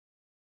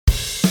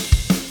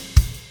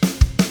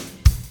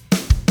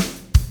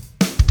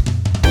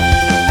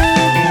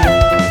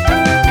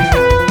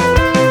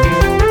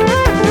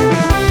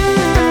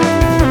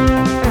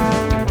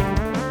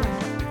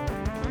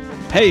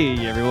Hey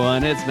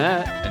everyone, it's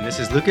Matt. And this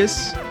is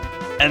Lucas,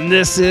 And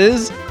this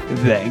is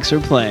Thanks for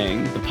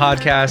Playing. the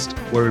podcast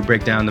where we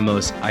break down the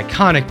most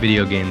iconic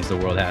video games the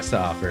world has to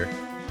offer.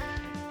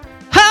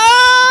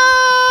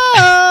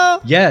 Ha!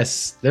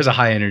 Yes, there's a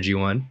high energy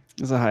one.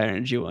 It's a high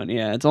energy one.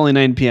 Yeah, it's only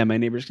 9 p.m. My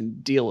neighbors can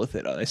deal with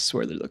it. Oh, I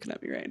swear they're looking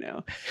at me right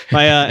now.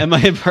 My in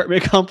my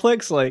apartment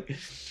complex,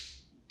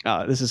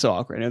 this is so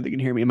awkward. I know they can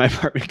hear me in my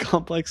apartment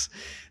complex.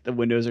 The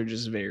windows are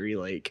just very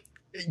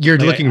You're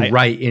looking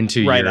right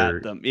into right your...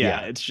 at them.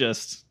 Yeah, it's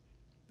just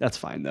that's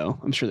fine though.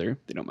 I'm sure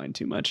they don't mind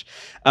too much.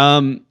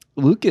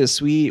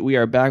 Lucas, we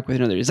are back with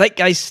another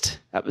Zeitgeist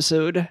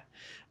episode.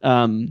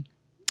 And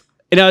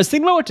I was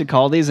thinking about what to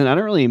call these, and I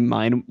don't really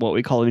mind what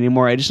we call them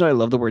anymore. I just know I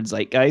love the word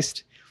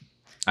Zeitgeist.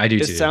 I do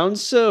It too.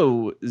 sounds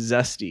so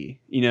zesty,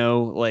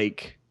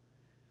 like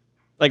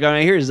when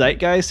I hear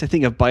Zeitgeist, I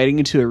think of biting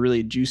into a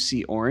really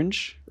juicy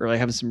orange, or like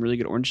having some really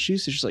good orange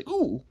juice. It's just like,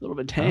 ooh, a little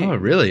bit tang. Oh,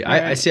 really?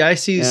 Right. I see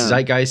Yeah.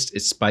 Zeitgeist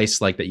is spice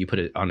like that you put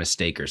it on a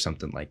steak or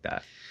something like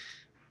that.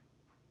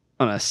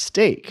 On a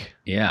steak.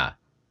 Yeah.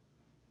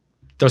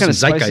 Throw What kind some of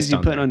spices Zeitgeist you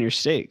on put there. on your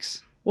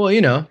steaks?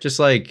 Well, just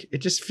like, it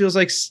just feels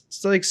like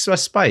it's like a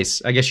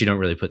spice. I guess you don't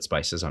really put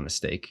spices on a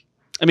steak.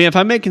 I mean, if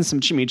I'm making some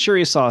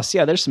chimichurri sauce,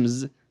 yeah, there's some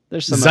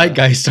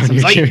Zeitgeist on some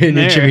your, Zeit in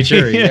your there.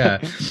 chimichurri. Yeah.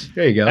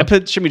 There you go. I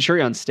put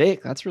chimichurri on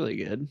steak. That's really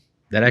good.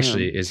 That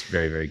actually is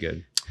very, very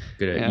good.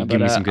 Good. Yeah, You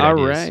give me some good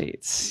all ideas.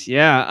 right.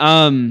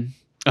 Yeah.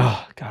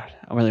 Oh God,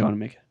 I really want to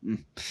make it.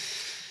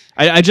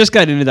 I just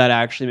got into that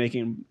actually,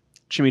 making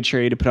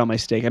chimichurri to put on my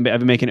steak. I've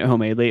been making it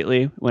homemade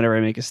lately. Whenever I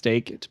make a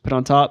steak to put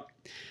on top,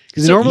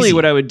 because So normally easy.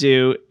 what I would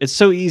do, it's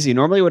so easy.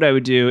 Normally what I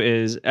would do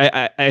is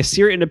I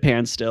sear it in a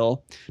pan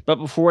still, but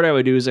before what I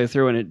would do is I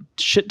throw in a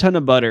shit ton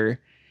of butter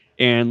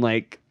and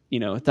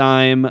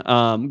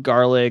thyme,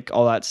 garlic,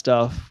 all that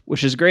stuff,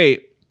 which is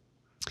great.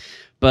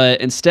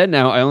 But instead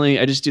now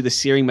I just do the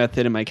searing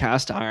method in my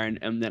cast iron,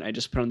 and then I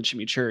just put on the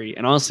chimichurri.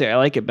 And honestly, I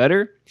like it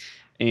better.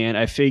 And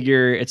I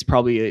figure it's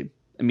probably,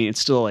 it's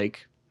still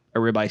like a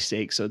ribeye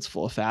steak, so it's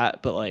full of fat,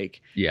 but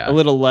Yeah. a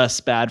little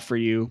less bad for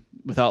you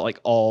without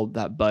all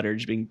that butter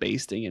just being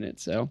basting in it.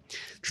 So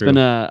True. it's been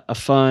a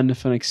fun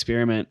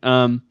experiment.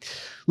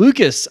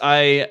 Lucas,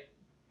 I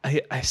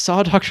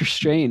saw Doctor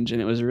Strange,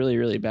 and it was really,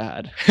 really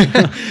bad.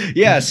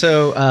 Yeah,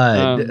 so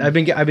I've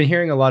been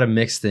hearing a lot of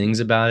mixed things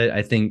about it.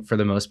 I think for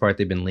the most part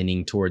they've been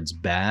leaning towards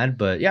bad,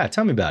 but yeah,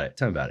 tell me about it.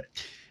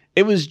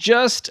 It was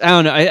just, I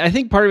don't know. I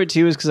think part of it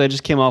too is because I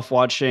just came off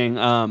watching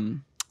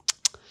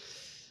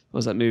what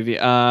was that movie?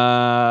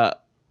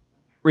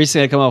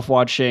 Recently I come off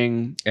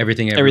watching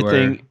Everything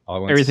Everywhere All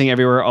at Once. Everything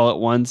Everywhere All at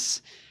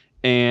Once,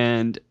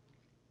 and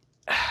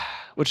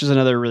which is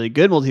another really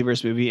good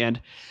multiverse movie.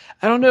 And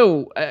I don't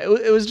know,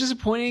 it was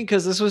disappointing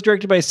because this was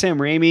directed by Sam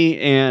Raimi,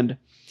 and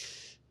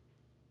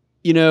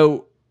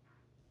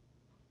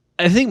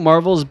I think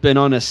Marvel's been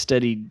on a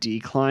steady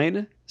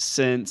decline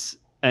since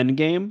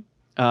Endgame.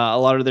 A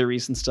lot of their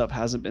recent stuff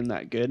hasn't been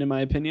that good, in my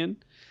opinion.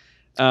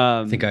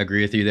 I think I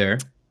agree with you there.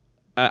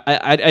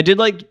 I did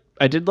like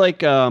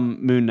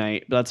Moon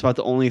Knight, but that's about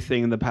the only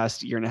thing in the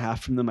past year and a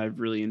half from them I've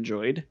really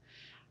enjoyed.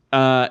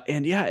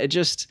 And yeah,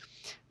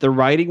 the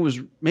writing was,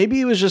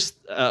 maybe it was just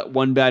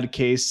one bad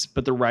case,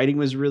 but the writing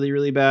was really,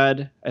 really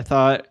bad. I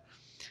thought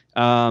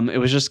it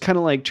was just kind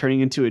of like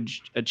turning into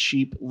a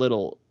cheap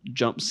little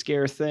jump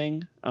scare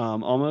thing,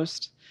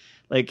 almost.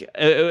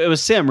 It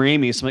was Sam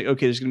Raimi, so I'm like,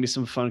 okay, there's gonna be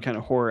some fun kind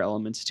of horror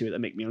elements to it that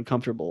make me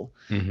uncomfortable.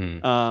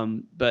 Mm-hmm.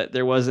 But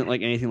there wasn't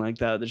anything like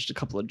that. There's just a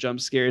couple of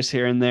jump scares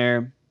here and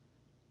there.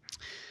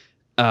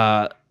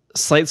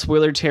 Slight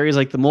spoiler, Terry's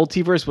the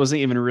multiverse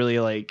wasn't even really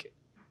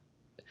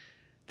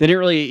they didn't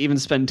really even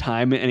spend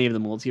time in any of the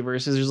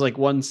multiverses. There's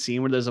one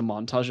scene where there's a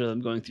montage of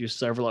them going through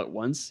several at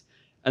once,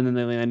 and then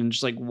they land in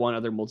just one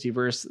other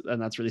multiverse,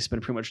 and that's really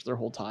spent pretty much their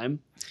whole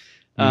time.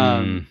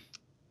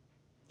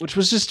 Which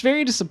was just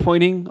very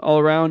disappointing all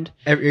around.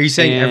 Are you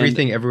saying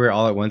Everything Everywhere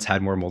All at Once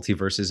had more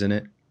multiverses in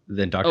it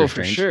than Doctor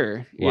Strange? For sure.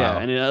 Wow. Yeah,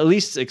 and it at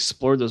least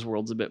explored those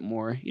worlds a bit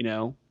more,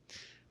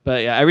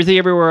 But yeah, Everything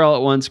Everywhere All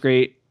at Once,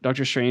 great.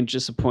 Doctor Strange,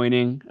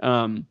 disappointing.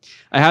 I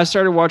have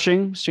started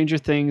watching Stranger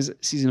Things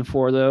season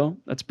 4, though.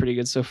 That's pretty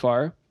good so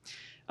far.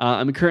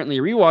 I'm currently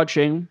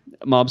rewatching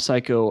Mob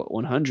Psycho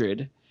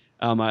 100,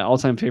 my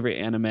all-time favorite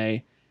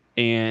anime.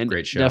 And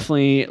Great show.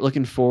 Definitely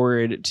looking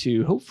forward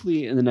to,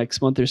 hopefully in the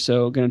next month or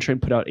so, going to try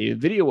and put out a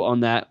video on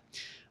that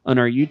on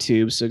our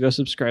YouTube. So go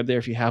subscribe there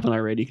if you haven't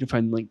already. You can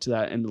find the link to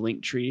that in the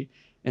link tree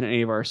and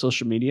any of our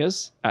social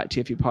medias at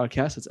TFP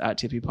Podcast. It's at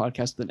TFP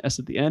Podcast with an S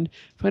at the end.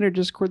 Find our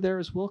Discord there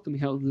as well. Come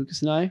hang out with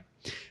Lucas and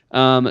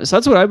I. So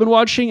that's what I've been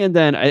watching. And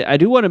then I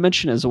do want to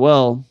mention as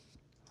well,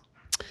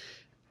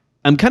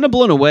 I'm kind of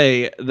blown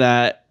away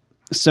that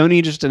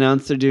Sony just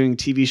announced they're doing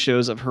TV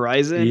shows of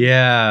Horizon,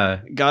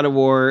 God of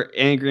War,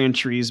 and Gran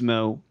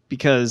Turismo,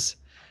 because,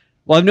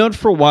 well, I've known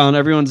for a while, and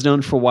everyone's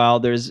known for a while,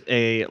 there's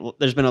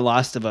been a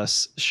Last of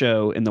Us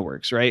show in the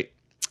works, right?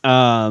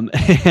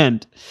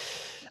 And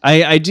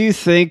I do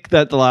think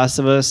that The Last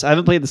of Us, I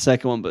haven't played the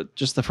second one, but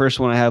just the first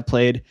one I have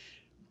played,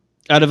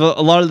 out of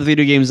a lot of the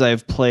video games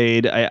I've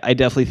played, I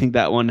definitely think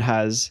that one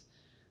has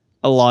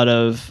a lot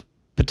of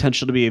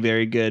potential to be a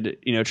very good,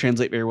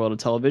 translate very well to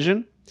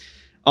television.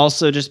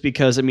 Also, just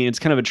because it's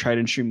kind of a tried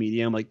and true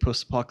medium, like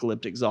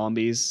post-apocalyptic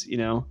zombies.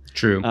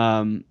 True.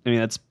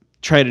 That's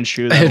tried and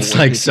true. It's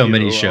like so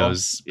many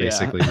shows,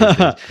 basically.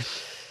 Yeah.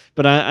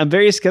 But I'm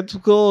very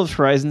skeptical of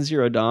Horizon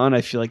Zero Dawn.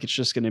 I feel like it's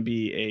just going to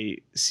be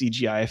a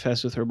CGI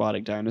fest with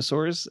robotic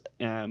dinosaurs.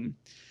 We're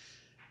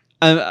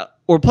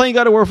playing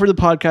God of War for the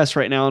podcast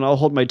right now, and I'll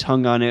hold my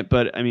tongue on it.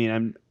 But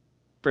I'm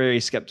very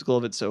skeptical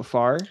of it so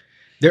far.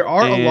 There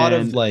are a lot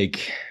of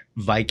like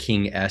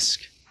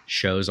Viking-esque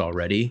shows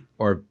already,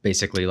 or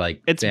basically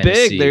like it's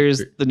fantasy. Big.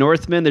 There's the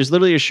Northman. There's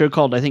literally a show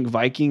called I think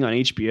Viking on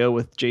HBO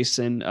with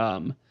Jason,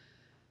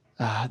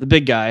 the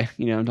big guy.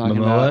 I'm talking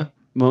about.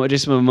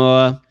 Jason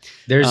Momoa.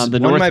 There's the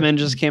Northman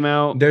just came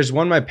out. There's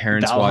one my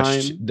parents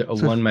watched.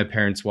 One my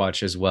parents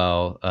watch as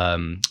well.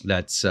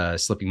 That's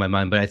slipping my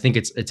mind, but I think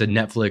it's a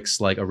Netflix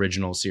like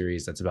original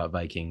series that's about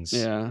Vikings.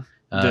 Yeah,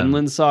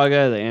 Vinland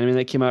Saga, the anime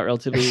that came out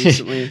relatively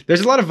recently.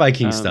 There's a lot of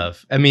Viking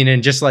stuff.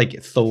 And just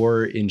like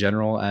Thor in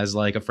general as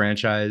like a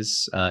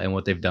franchise, and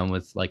what they've done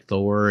with like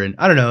Thor, and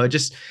I don't know.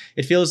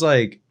 It feels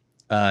like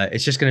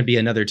it's just going to be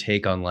another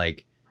take on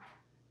like,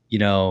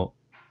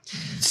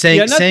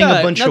 saying a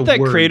bunch of words. Not that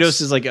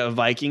Kratos is like a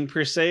Viking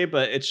per se,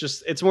 but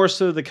it's more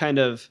so the kind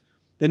of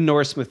the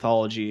Norse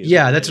mythology.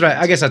 Yeah, that's what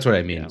I guess that's what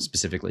I mean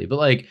specifically. But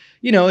like,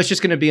 it's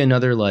just going to be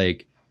another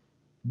like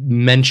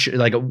mention,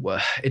 like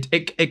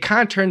it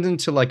kind of turns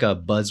into like a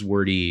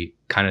buzzwordy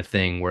kind of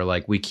thing where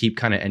like we keep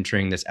kind of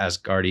entering this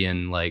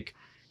Asgardian like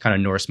kind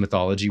of Norse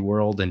mythology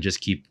world and just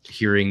keep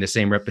hearing the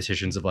same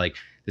repetitions of like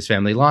this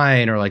family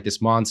line or like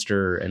this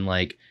monster and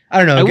like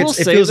I don't know.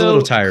 It feels a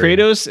little tiring.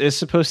 Kratos is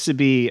supposed to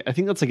be, I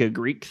think that's like a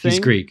Greek thing. He's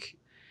Greek.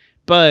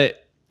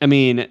 But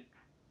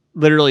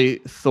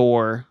literally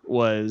Thor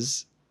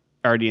was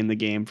already in the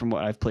game from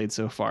what I've played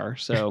so far.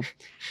 So,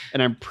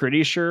 and I'm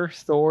pretty sure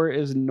Thor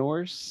is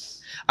Norse.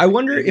 I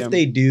wonder if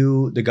they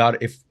do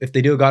if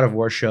they do a God of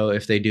War show,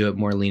 if they do it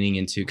more leaning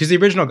into, because the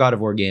original God of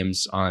War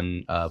games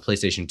on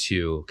PlayStation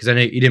 2, because I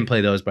know you didn't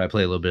play those, but I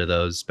played a little bit of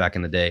those back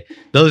in the day.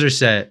 Those are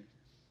set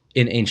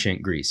in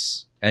ancient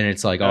Greece, and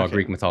it's like all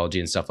Greek mythology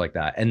and stuff like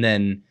that. And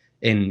then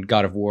in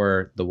God of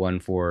War, the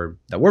one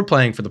that we're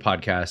playing for the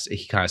podcast,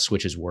 he kind of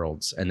switches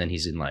worlds, and then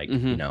he's in like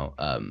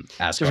Asgard,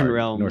 different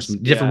realms,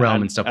 different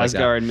realm and stuff like that,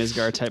 Asgard,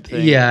 Midgard type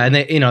thing. Yeah, and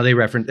they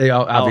reference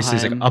obviously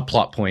it's like a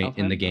plot point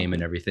in the game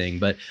and everything.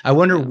 But I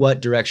wonder what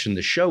direction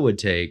the show would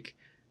take.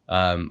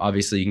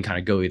 Obviously, you can kind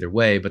of go either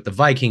way, but the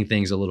Viking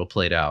thing's a little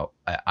played out.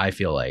 I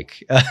feel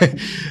like.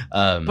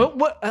 But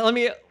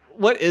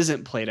what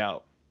isn't played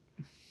out?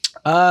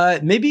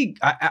 Maybe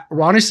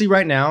honestly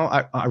right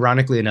now,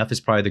 ironically enough,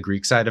 is probably the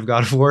Greek side of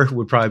God of War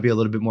would probably be a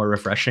little bit more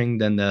refreshing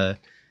than the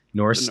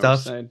Norse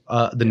stuff.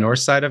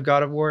 Norse side of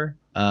God of War.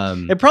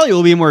 It probably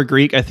will be more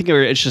Greek. I think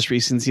it's just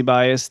recency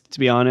bias, to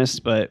be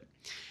honest, but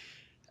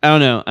I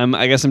don't know.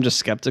 I guess I'm just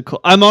skeptical.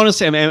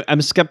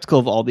 I'm skeptical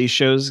of all these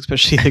shows,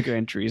 especially the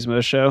Gran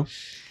Turismo show.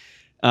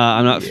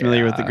 I'm not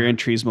familiar with the Gran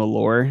Turismo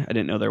lore. I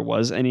didn't know there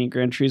was any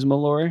Gran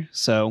Turismo lore.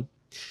 So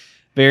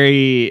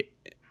very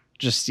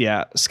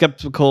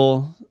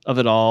skeptical of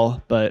it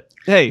all, but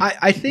hey,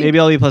 I think maybe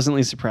I'll be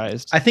pleasantly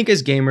surprised. I think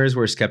as gamers,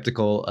 we're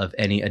skeptical of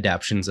any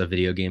adaptations of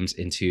video games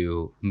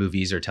into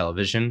movies or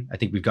television. I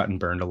think we've gotten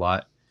burned a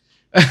lot,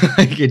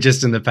 like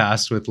just in the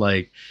past with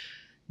like,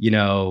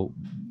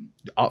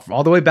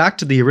 all the way back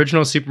to the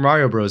original Super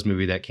Mario Bros.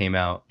 Movie that came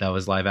out that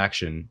was live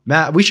action.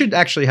 Matt, we should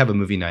actually have a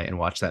movie night and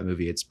watch that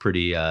movie. It's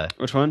pretty.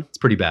 Which one? It's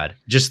pretty bad.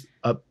 Just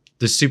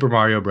the Super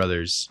Mario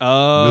Brothers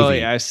movie.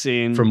 Yeah, I've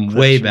seen from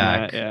way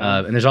back.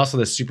 And there's also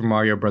the Super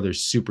Mario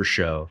Brothers Super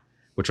Show,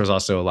 which was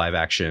also a live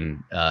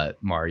action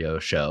Mario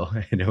show,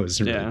 and it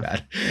was really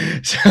bad.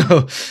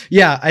 So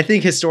yeah, I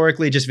think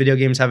historically just video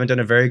games haven't done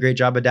a very great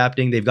job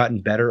adapting. They've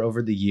gotten better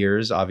over the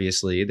years.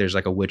 Obviously there's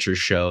like a Witcher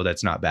show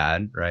that's not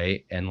bad,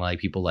 right? And like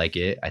people like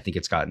it. I think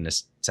it's gotten a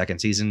second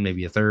season,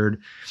 maybe a third.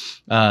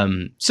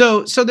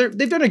 So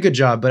they've done a good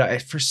job,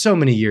 but for so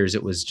many years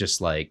it was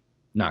just like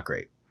not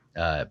great.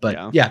 I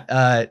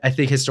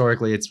think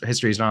historically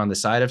history is not on the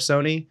side of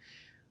Sony.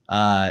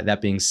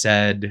 That being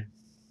said,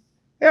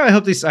 I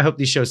hope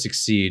these shows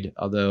succeed.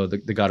 Although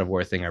the God of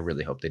War thing, I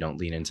really hope they don't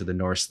lean into the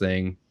Norse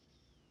thing.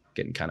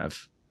 Getting kind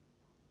of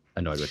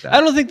annoyed with that.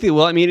 I don't think they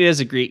will. It is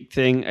a Greek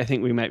thing. I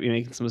think we might be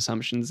making some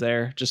assumptions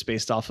there just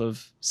based off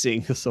of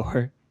seeing the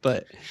Thor.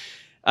 But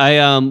I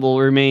will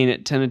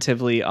remain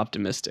tentatively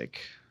optimistic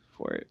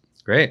for it.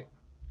 Great.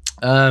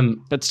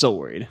 But still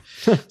worried.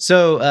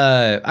 So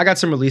I got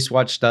some release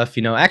watch stuff.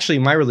 Actually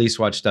my release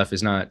watch stuff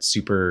is not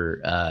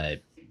super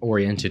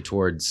oriented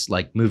towards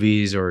like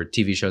movies or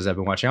TV shows I've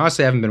been watching.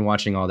 Honestly, I haven't been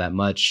watching all that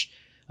much.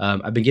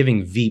 I've been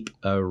giving Veep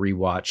a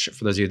rewatch.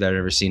 For those of you that have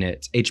never seen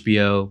it, it's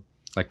HBO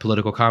like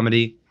political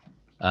comedy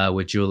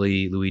with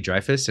Julie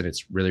Louis-Dreyfus, and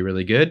it's really,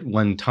 really good.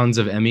 Won tons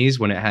of Emmys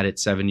when it had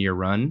its 7-year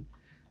run.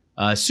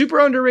 Super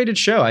underrated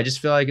show. I just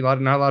feel like not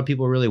a lot of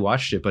people really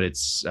watched it, but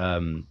it's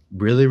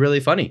really, really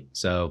funny.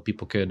 So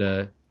people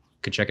could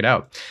check it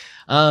out.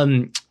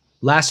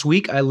 Last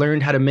week I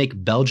learned how to make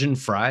Belgian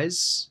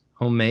fries,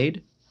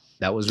 homemade.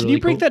 That was really cool. Can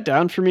you break that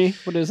down for me?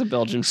 What is a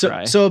Belgian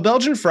fry? So a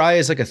Belgian fry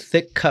is like a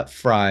thick cut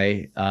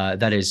fry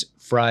that is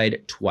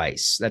fried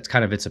twice. That's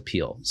kind of its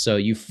appeal. So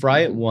you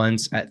fry it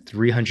once at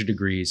 300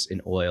 degrees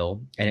in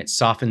oil, and it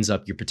softens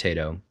up your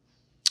potato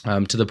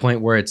to the point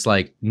where it's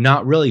like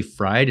not really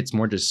fried. It's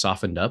more just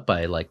softened up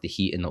by like the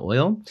heat in the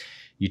oil.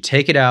 You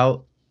take it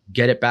out,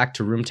 get it back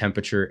to room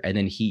temperature, and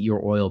then heat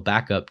your oil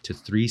back up to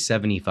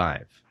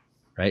 375,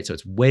 right? So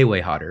it's way,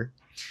 way hotter.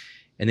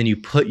 And then you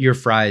put your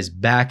fries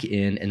back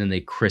in, and then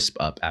they crisp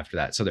up after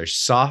that. So they're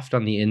soft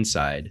on the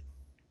inside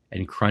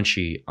and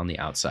crunchy on the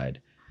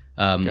outside.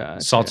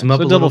 Salt them up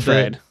a little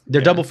bit. They're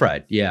double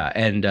fried, yeah.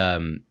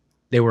 And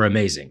they were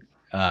amazing.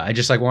 I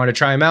just like wanted to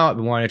try them out.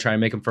 I wanted to try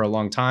and make them for a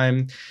long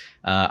time.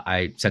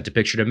 I sent a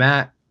picture to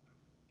Matt.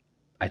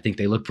 I think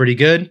they look pretty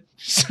good.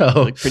 So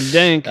look pretty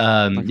dank.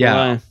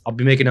 Yeah, I'll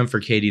be making them for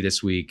Katie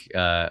this week.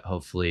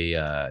 Hopefully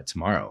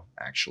tomorrow,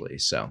 actually.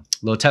 So a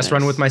little test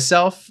run with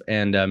myself,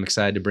 and I'm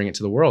excited to bring it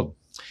to the world.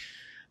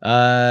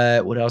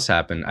 What else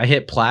happened? I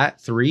hit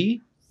Plat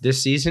 3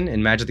 this season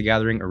in Magic the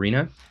Gathering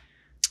Arena.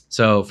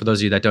 So for those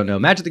of you that don't know,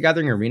 Magic the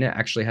Gathering Arena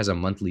actually has a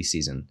monthly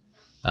season.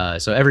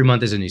 So every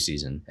month is a new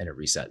season, and it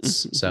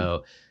resets.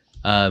 So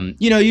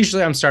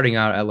usually I'm starting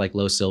out at like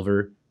low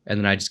silver, and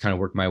then I just kind of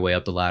work my way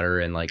up the ladder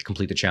and like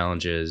complete the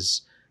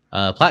challenges.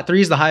 Plat 3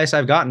 is the highest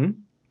I've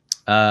gotten.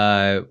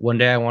 One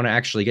day I want to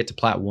actually get to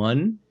Plat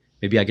 1.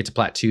 Maybe I get to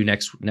Plat 2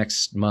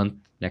 next month,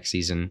 next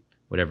season,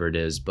 whatever it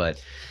is.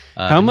 But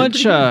how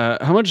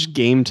much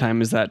game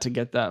time is that to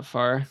get that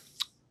far?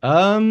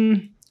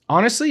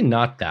 Honestly,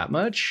 not that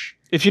much.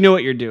 If you know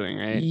what you're doing,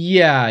 right?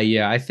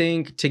 Yeah. I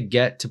think to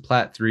get to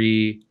Plat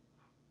 3,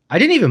 I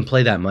didn't even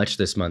play that much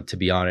this month, to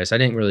be honest. I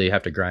didn't really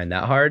have to grind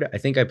that hard. I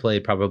think I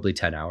played probably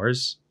 10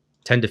 hours,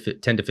 10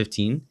 to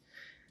 15.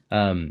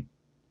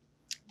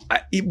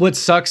 What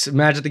sucks,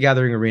 Magic the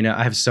Gathering Arena,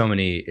 I have so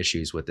many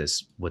issues with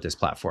this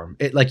platform.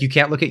 You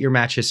can't look at your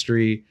match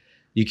history.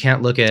 You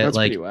can't look at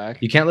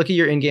you can't look at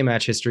your in-game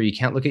match history. You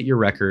can't look at your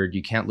record.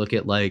 You can't look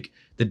at like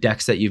the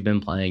decks that you've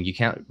been playing. You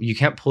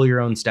can't pull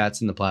your own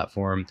stats in the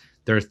platform.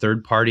 There are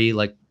third-party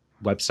like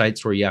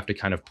websites where you have to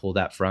kind of pull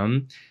that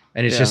from.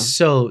 And it's just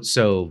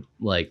so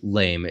like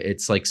lame.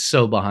 It's like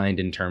so behind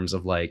in terms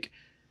of like,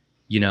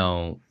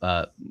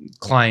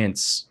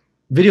 clients.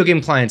 Video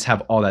game clients have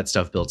all that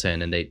stuff built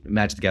in, and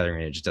Magic the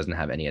Gathering just doesn't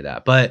have any of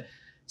that. But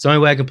it's the only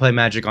way I can play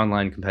Magic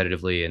online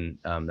competitively,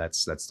 and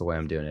that's the way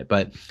I'm doing it.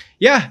 But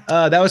yeah,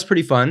 that was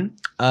pretty fun.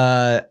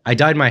 I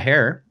dyed my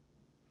hair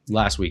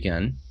last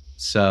weekend,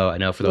 so I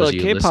know for those of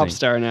you K-pop listening,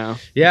 star now.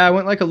 Yeah, I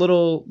went like a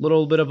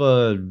little bit of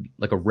a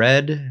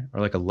red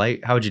or like a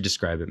light. How would you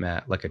describe it,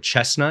 Matt? Like a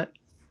chestnut.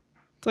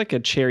 It's like a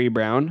cherry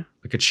brown.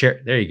 Like a cherry.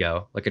 There you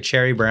go. Like a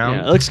cherry brown.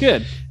 Yeah, it looks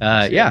good.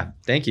 Yeah.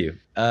 Thank you.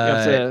 You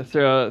have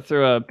to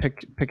throw a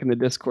pic in the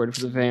Discord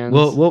for the fans.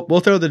 We'll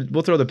throw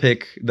the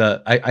pic.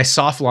 I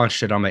soft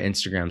launched it on my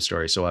Instagram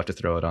story, so I'll have to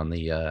throw it on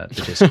the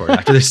Discord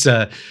after this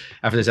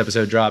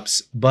episode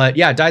drops. But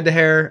yeah, dyed the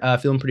hair.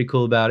 Feeling pretty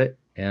cool about it,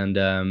 and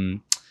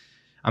I'm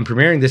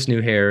premiering this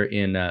new hair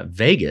in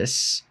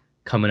Vegas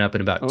coming up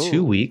in about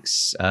 2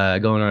 weeks.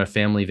 Going on a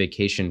family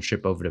vacation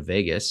trip over to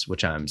Vegas,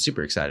 which I'm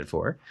super excited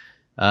for.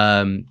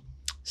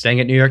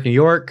 Staying at New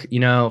York,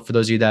 for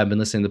those of you that have been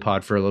listening to the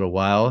pod for a little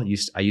while,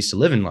 I used to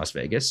live in Las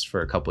Vegas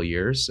for a couple of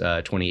years,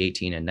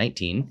 2018 and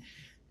 19, and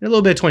a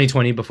little bit of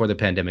 2020 before the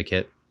pandemic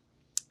hit.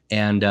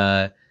 And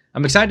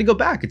I'm excited to go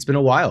back. It's been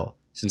a while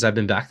since I've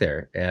been back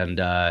there.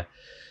 And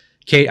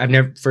Kate,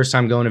 first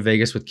time going to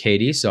Vegas with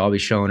Katie, so I'll be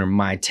showing her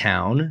my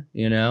town.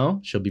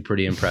 She'll be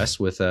pretty impressed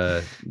with.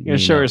 You gonna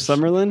show her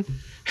Summerlin?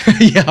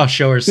 Yeah, I'll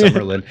show her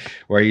Summerlin,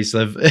 where I used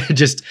to live,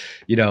 just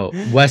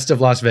west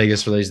of Las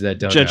Vegas. For those that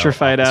don't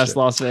gentrified know, ass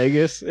Las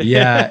Vegas.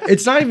 Yeah,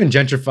 it's not even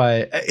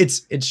gentrified.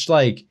 It's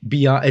like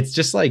beyond. It's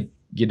just like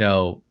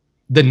the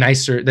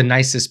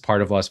nicest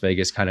part of Las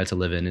Vegas, kind of to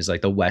live in, is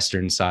like the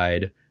western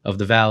side of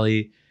the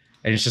valley,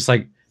 and it's just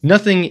like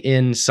nothing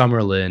in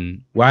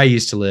Summerlin, where I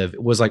used to live,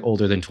 was like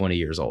older than 20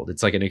 years old.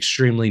 It's like an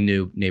extremely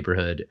new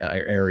neighborhood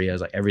area.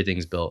 Like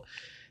everything's built,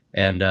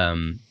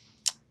 and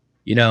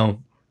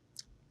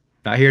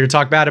not here to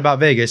talk bad about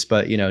Vegas,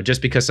 but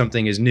just because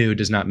something is new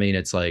does not mean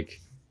it's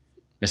like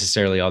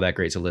necessarily all that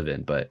great to live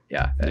in. But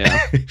yeah.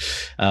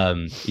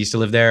 Used to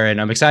live there, and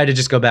I'm excited to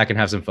just go back and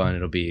have some fun.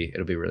 It'll be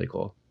really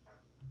cool.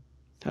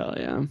 Hell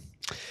yeah,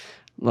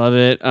 love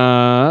it.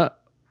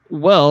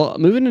 Well,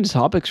 moving into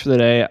topics for the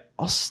day,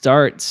 I'll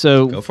start.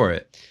 So go for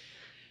it,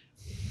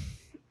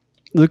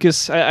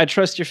 Lucas. I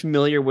trust you're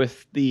familiar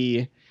with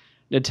the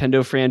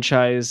Nintendo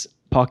franchise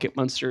Pocket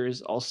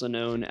Monsters, also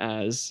known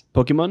as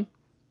Pokemon.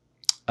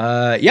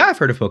 Yeah, I've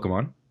heard of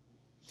Pokemon.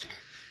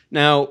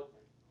 Now,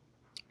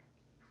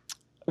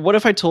 what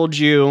if I told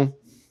you?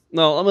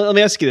 No, let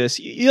me ask you this: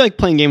 you like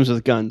playing games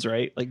with guns,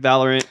 right? Like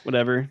Valorant,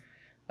 whatever.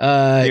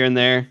 Here and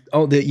there.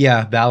 Oh,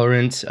 yeah,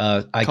 Valorant.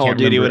 I Call can't of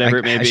Duty, remember. whatever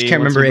it may be. I just can't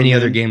remember any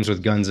other games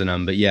with guns in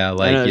them. But yeah,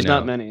 like there's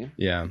not many.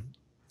 Yeah.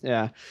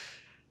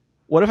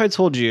 What if I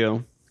told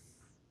you,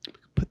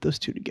 put those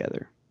two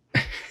together?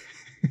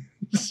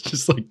 It's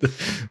just like the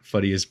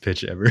funniest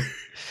pitch ever.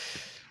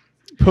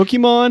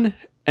 Pokemon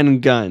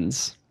and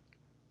guns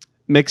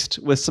mixed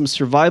with some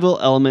survival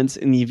elements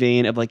in the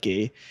vein of like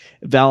a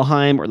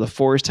Valheim or the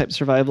Forest type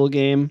survival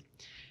game.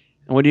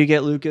 And what do you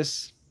get,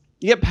 Lucas?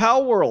 You get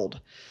Pal World.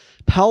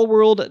 Pal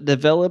World,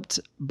 developed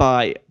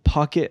by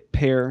Pocket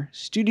Pair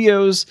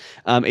Studios,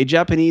 a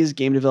Japanese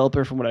game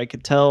developer, from what I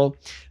could tell,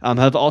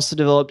 have also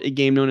developed a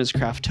game known as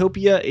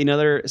Craftopia,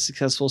 another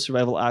successful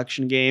survival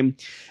action game.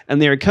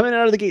 And they are coming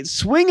out of the gate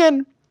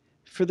swinging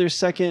for their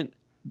second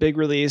big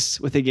release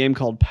with a game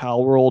called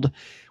Pal World,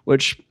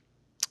 which,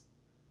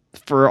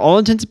 for all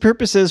intents and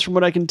purposes, from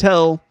what I can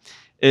tell,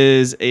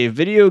 is a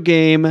video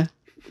game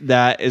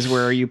that is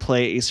where you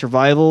play a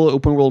survival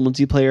open world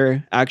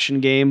multiplayer action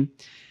game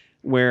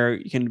where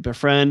you can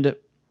befriend.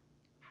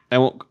 They're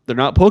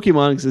not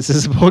Pokemon, because this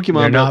is a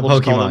Pokemon. They're not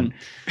Pokemon.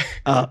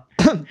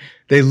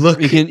 They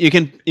look.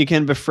 You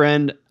can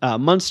befriend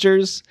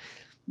monsters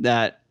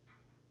that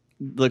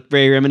look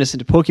very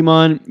reminiscent to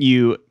Pokemon.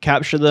 You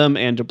capture them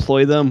and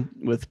deploy them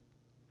with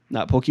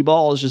not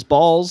Pokeballs, just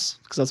balls,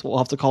 because that's what we'll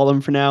have to call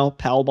them for now.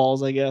 Pal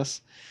balls, I guess.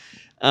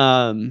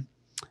 And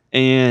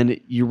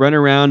you run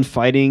around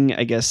fighting,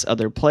 I guess,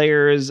 other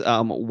players,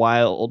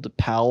 wild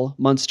pal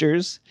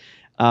monsters.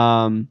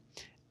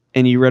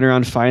 And you run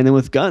around fighting them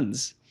with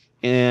guns.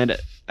 And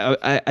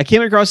I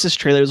came across this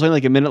trailer. It was only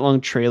like a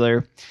minute-long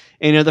trailer.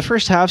 And, the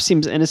first half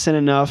seems innocent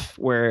enough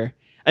where,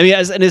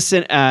 as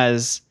innocent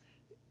as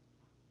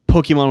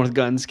Pokemon with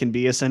guns can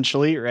be,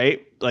 essentially,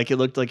 right? Like, it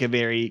looked like a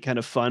very kind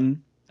of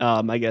fun,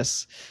 I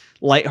guess,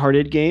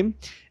 lighthearted game.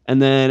 And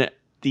then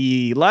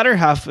the latter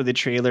half of the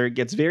trailer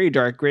gets very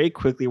dark very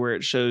quickly, where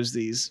it shows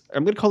these,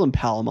 I'm going to call them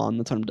Palmon.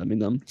 That's what I'm dubbing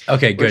them.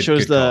 Okay, good. It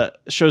shows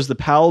the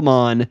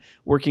Palmon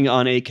working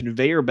on a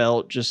conveyor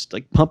belt, just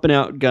like pumping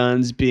out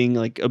guns, being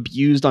like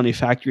abused on a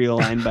factory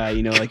line by,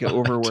 like an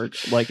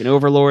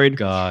overlord.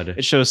 God.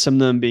 It shows some of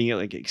them being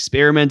like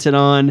experimented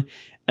on.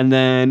 And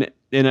then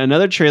in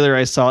another trailer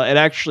I saw, it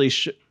actually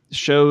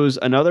shows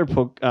another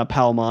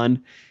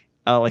Palmon,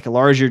 like a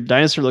larger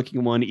dinosaur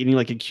looking one, eating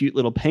like a cute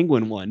little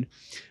penguin one.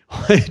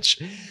 Which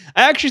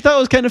I actually thought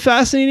was kind of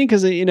fascinating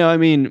because, I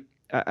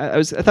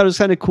thought it was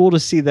kind of cool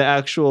to see the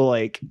actual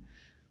like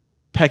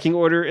pecking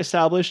order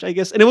established, I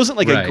guess. And it wasn't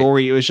like a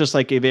gory, it was just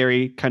like a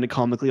very kind of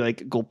comically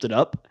like gulped it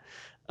up.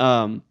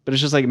 But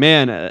it's just like,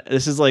 man,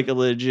 this is like a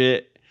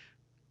legit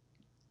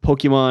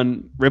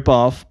Pokemon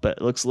ripoff, but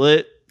it looks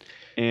lit.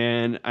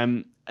 And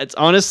it's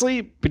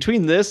honestly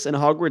between this and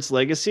Hogwarts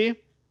Legacy.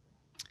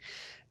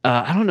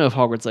 I don't know if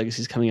Hogwarts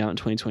Legacy is coming out in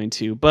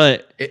 2022,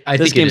 but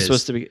this game's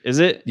supposed to be. Is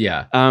it?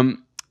 Yeah.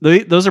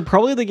 Those are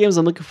probably the games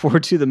I'm looking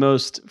forward to the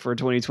most for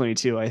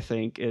 2022. I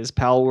think is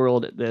Pal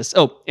World, and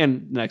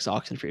the next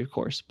Oxenfree, of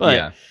course. But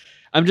yeah.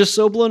 I'm just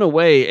so blown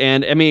away,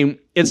 and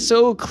it's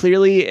so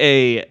clearly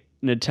a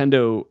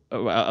Nintendo,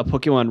 a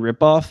Pokemon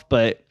ripoff,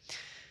 but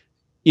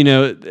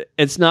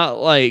it's not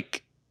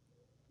like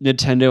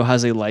Nintendo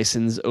has a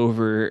license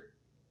over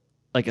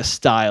like a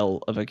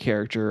style of a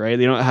character, right?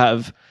 They don't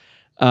have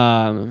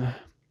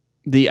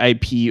the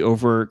IP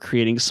over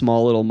creating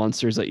small little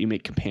monsters that you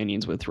make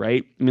companions with,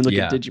 right? Look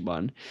at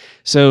Digimon.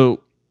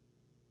 So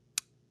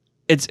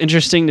it's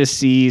interesting to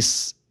see,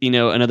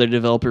 another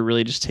developer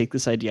really just take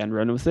this idea and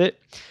run with it,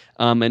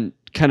 and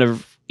kind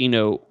of,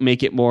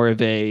 make it more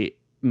of a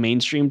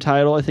mainstream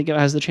title. I think it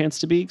has the chance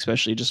to be,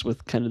 especially just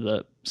with kind of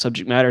the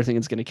subject matter. I think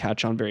it's going to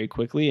catch on very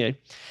quickly.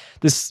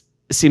 This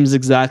seems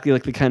exactly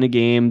like the kind of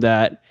game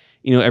that,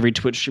 every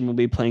Twitch stream will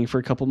be playing for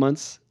a couple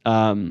months.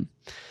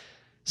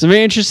 So I'm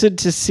very interested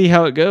to see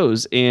how it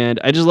goes. And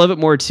I just love it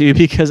more too,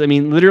 because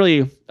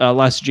literally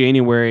last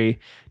January,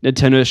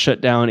 Nintendo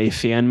shut down a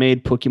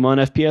fan-made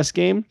Pokemon FPS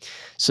game.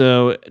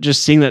 So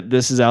just seeing that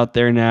this is out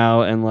there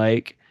now, and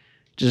like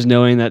just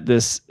knowing that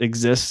this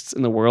exists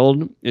in the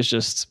world, is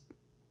just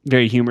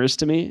very humorous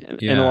to me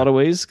in a lot of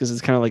ways, because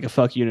it's kind of like a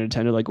fuck you,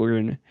 Nintendo. Like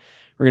we're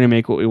gonna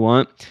make what we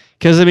want.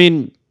 Because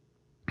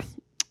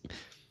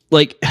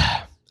like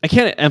I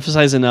can't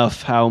emphasize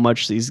enough how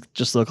much these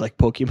just look like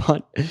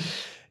Pokemon.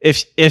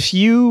 If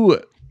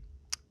you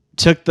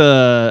took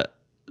the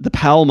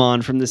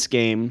Palmon from this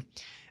game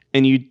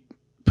and you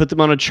put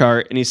them on a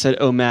chart and you said,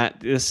 "Oh, Matt,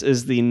 this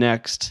is the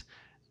next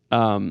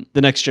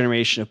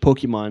generation of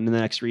Pokemon in the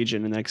next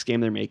region, in the next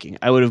game they're making,"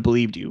 I would have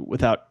believed you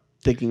without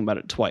thinking about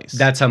it twice.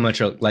 That's how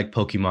much like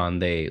Pokemon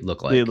they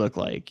look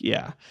like.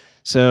 Yeah.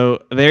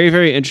 So very,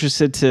 very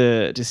interested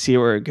to see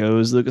where it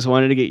goes. Lucas, I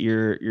wanted to get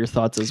your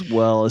thoughts as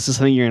well. Is this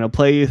something you're going to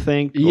play, you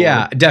think?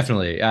 Yeah,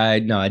 definitely. I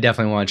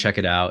definitely want to check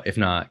it out. If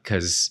not,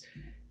 because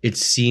it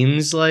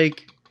seems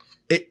like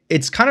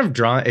it's kind of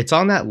drawn. It's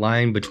on that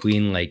line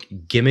between like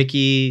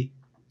gimmicky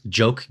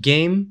joke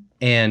game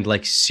and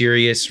like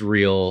serious,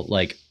 real,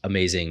 like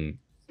amazing,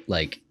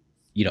 like,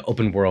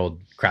 open world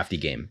crafty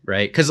game,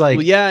 right? Because like,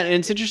 well, yeah, and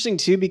it's interesting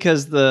too,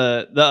 because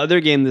the other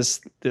game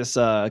this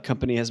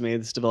company has made,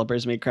 this developer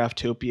has made,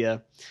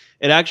 Craftopia,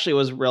 it actually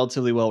was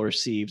relatively well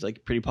received,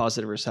 like pretty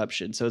positive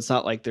reception. So it's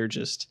not like they're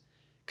just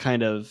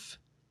kind of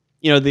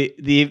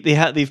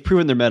they've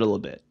proven their mettle a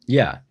bit.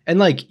 Yeah. And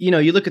like,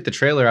 you look at the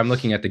trailer, I'm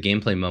looking at the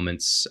gameplay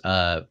moments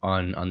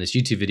on this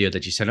YouTube video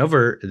that you sent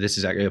over. This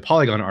is actually a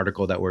Polygon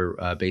article that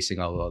we're basing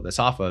all of this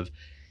off of.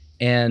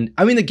 And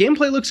I mean, the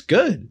gameplay looks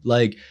good.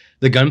 Like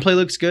the gunplay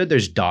looks good.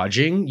 There's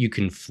dodging. You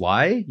can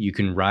fly. You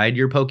can ride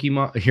your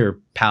Pokemon,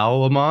 your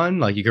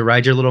Palmon. Like you can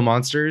ride your little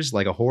monsters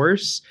like a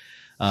horse.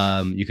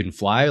 You can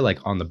fly like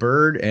on the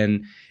bird.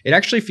 And it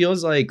actually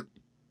feels like,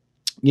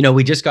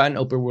 we just got an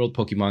open world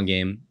Pokemon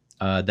game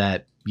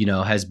that,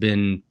 has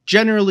been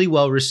generally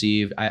well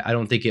received. I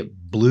don't think it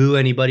blew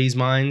anybody's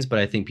minds, but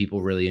I think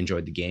people really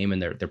enjoyed the game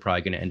and they're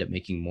probably going to end up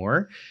making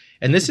more.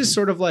 And this is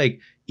sort of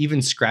like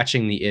even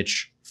scratching the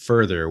itch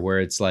further, where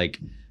it's like,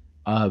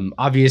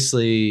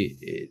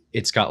 obviously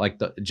it's got like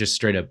the just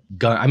straight up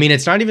gun. I mean,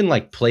 it's not even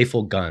like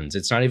playful guns.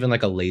 It's not even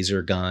like a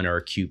laser gun or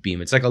a cute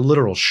beam. It's like a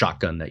literal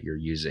shotgun that you're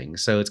using.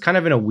 So it's kind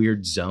of in a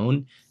weird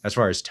zone as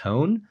far as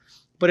tone,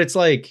 but it's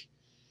like,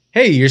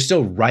 hey, you're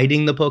still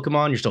riding the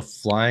Pokemon. You're still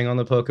flying on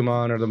the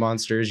Pokemon or the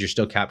monsters. You're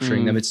still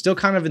capturing them. It's still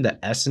kind of in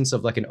the essence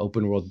of like an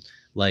open world,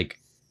 like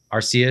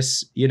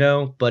Arceus,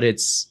 but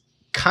it's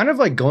kind of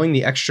like going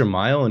the extra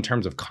mile in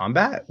terms of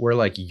combat where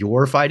like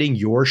you're fighting,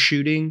 you're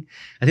shooting.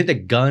 I think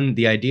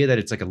the idea that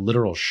it's like a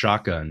literal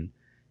shotgun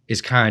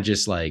is kind of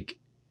just like,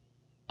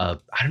 I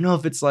don't know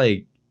if it's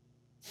like,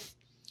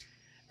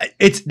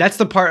 that's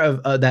the part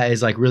of that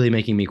is like really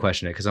making me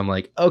question it. Cause I'm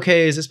like,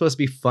 okay, is this supposed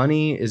to be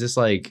funny? Is this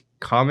like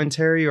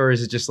commentary, or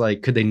is it just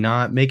like, could they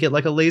not make it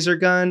like a laser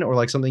gun or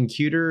like something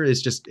cuter? It's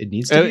just, it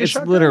needs to be it's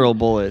literal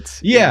bullets.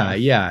 Yeah.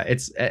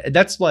 It's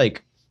that's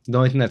like the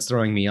only thing that's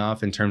throwing me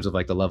off in terms of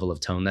like the level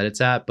of tone that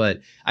it's at, but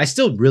I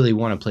still really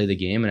want to play the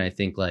game. And I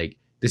think like,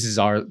 this is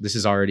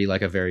already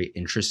like a very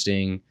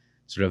interesting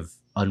sort of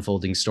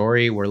unfolding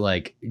story where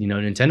like,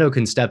 Nintendo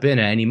can step in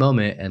at any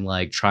moment and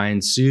like try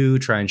and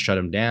shut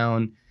them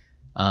down.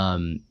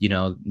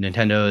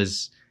 Nintendo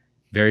is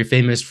very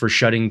famous for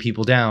shutting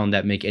people down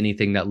that make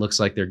anything that looks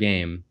like their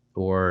game,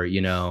 or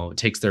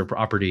takes their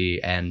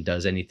property and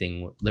does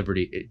anything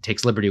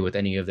takes liberty with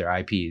any of their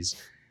IPs.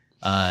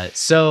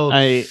 So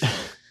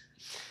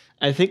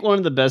I think one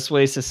of the best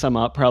ways to sum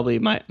up probably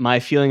my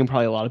feeling and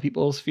probably a lot of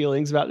people's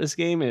feelings about this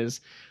game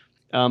is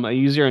a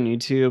user on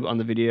YouTube on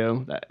the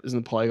video that was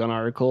in the Polygon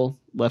article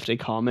left a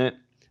comment.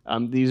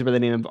 The user by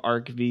the name of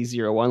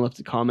ArcV01 left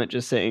a comment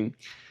just saying,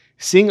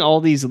 seeing all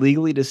these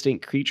legally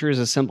distinct creatures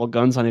assemble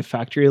guns on a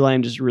factory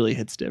line just really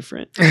hits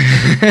different.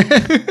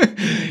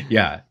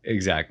 Yeah,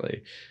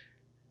 exactly.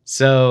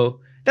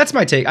 So that's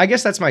my take. I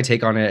guess that's my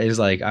take on it is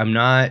like, I'm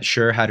not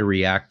sure how to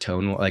react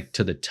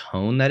to the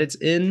tone that it's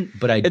in,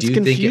 but it's do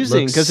think it's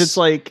confusing because it's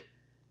like,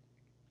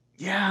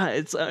 yeah,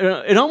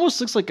 it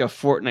almost looks like a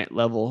Fortnite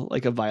level,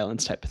 like a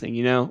violence type of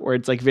thing, where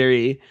it's like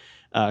very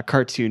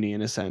cartoony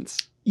in a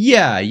sense.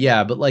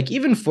 Yeah, but like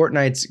even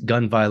Fortnite's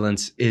gun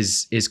violence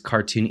is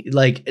cartoony.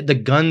 Like the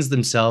guns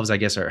themselves, I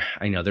guess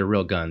I know they're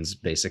real guns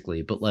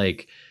basically, but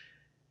like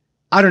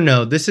I don't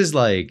know. This is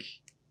like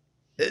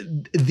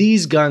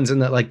these guns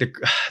and that like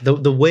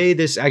the way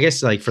this, I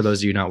guess like for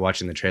those of you not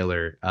watching the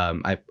trailer,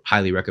 I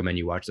highly recommend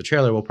you watch the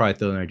trailer. We'll probably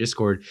throw it in our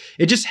Discord.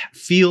 It just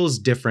feels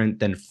different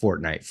than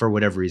Fortnite for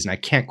whatever reason. I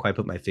can't quite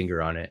put my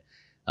finger on it.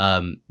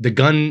 The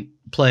gun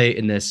play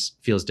in this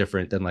feels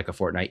different than like a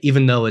Fortnite,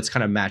 even though it's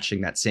kind of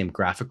matching that same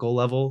graphical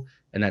level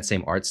and that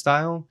same art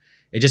style.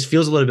 It just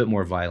feels a little bit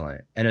more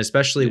violent. And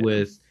especially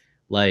with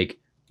like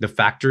the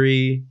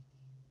factory,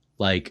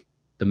 like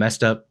the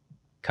messed up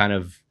kind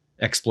of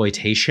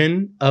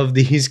exploitation of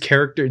these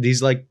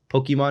these like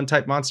Pokemon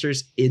type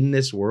monsters in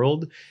this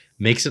world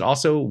makes it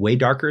also way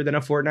darker than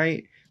a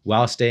Fortnite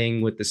while staying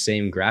with the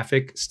same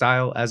graphic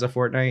style as a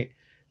Fortnite.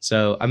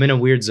 So I'm in a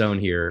weird zone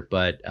here,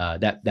 but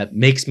that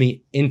makes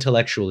me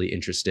intellectually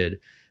interested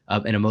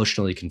and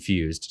emotionally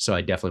confused. So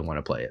I definitely want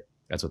to play it.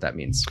 That's what that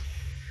means.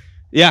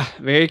 Yeah,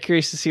 very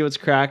curious to see what's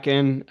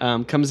cracking.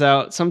 Comes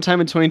out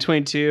sometime in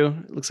 2022.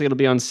 Looks like it'll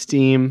be on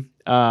Steam.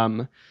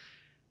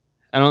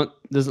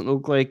 Doesn't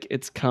look like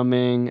it's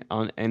coming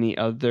on any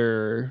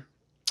other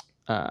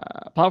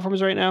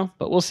platforms right now,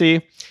 but we'll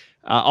see.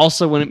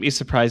 Also, wouldn't be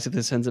surprised if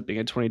this ends up being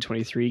a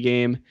 2023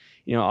 game.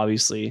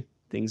 Obviously,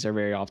 things are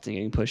very often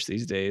getting pushed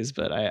these days,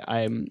 but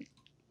I'm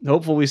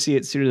hopeful we see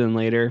it sooner than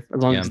later,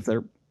 as long as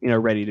they're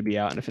ready to be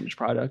out in a finished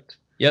product.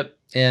 Yep,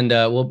 and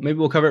maybe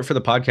we'll cover it for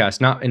the podcast,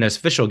 not in an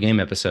official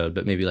game episode,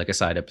 but maybe like a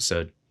side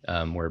episode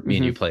where me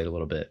and you played a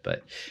little bit.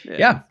 But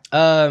yeah.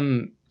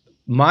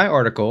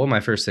 My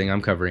first thing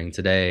I'm covering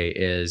today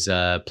is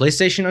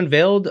PlayStation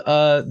unveiled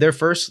their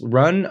first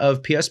run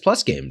of PS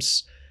Plus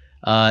games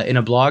in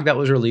a blog that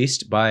was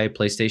released by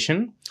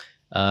PlayStation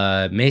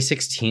May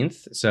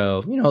 16th. So,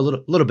 a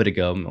little bit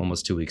ago,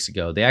 almost 2 weeks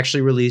ago, they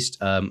actually released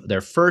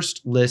their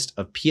first list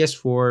of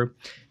PS4,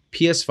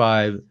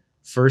 PS5,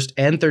 first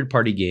and third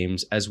party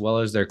games, as well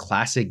as their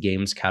classic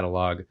games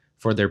catalog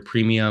for their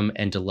premium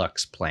and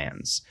deluxe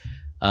plans.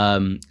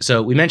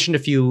 So we mentioned a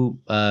few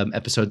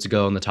episodes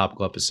ago on the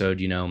topical episode,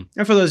 and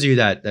for those of you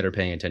that are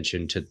paying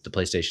attention to the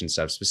PlayStation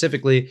stuff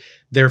specifically,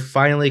 they're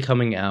finally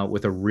coming out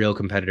with a real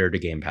competitor to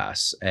Game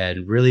Pass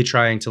and really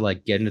trying to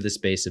like get into the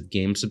space of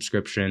game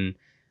subscription,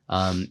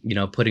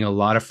 putting a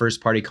lot of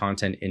first party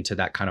content into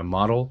that kind of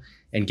model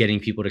and getting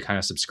people to kind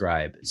of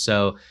subscribe.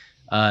 So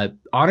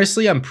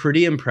honestly, I'm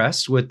pretty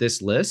impressed with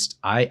this list.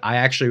 I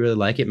actually really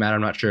like it. Matt,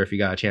 I'm not sure if you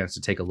got a chance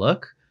to take a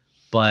look,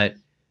 but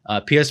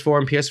PS4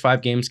 and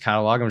PS5 games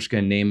catalog. I'm just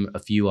going to name a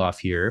few off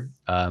here.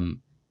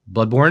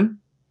 Bloodborne,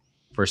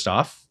 first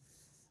off.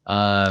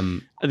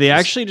 They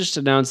actually just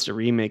announced a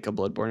remake of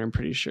Bloodborne, I'm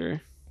pretty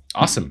sure.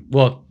 Awesome.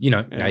 Well,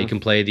 now you can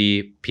play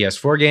the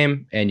PS4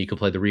 game and you can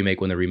play the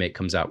remake when the remake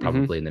comes out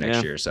probably in the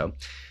next year. So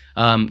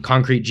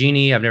Concrete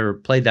Genie, I've never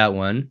played that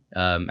one.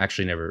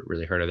 Actually never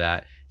really heard of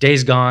that.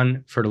 Days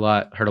Gone, heard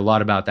a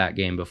lot about that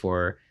game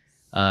before.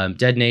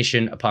 Dead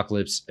Nation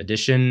Apocalypse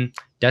Edition,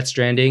 Death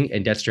Stranding,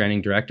 and Death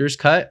Stranding Director's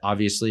Cut.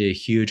 Obviously a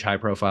huge high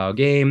profile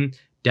game.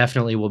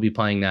 Definitely will be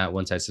playing that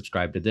once I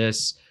subscribe to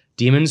this.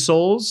 Demon's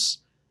Souls,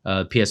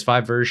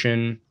 PS5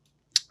 version.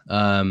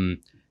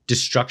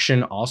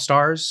 Destruction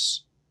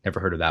All-Stars, never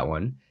heard of that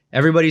one.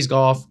 Everybody's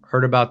Golf,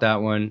 heard about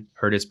that one.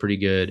 Heard it's pretty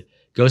good.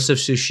 Ghost of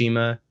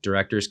Tsushima,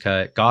 Director's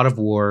Cut. God of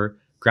War,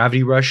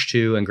 Gravity Rush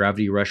 2, and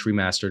Gravity Rush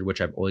Remastered,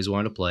 which I've always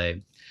wanted to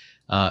play.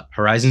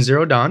 Horizon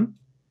Zero Dawn,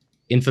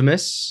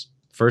 Infamous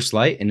First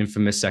Light, and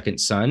Infamous Second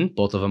Son.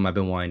 Both of them I've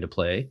been wanting to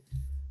play.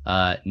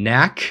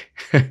 Knack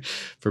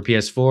for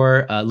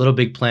PS4. Little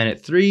Big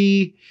Planet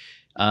 3.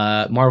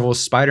 Marvel's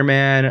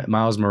Spider-Man.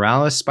 Miles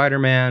Morales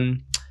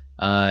Spider-Man.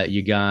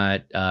 You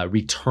got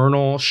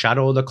Returnal,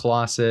 Shadow of the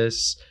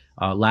Colossus.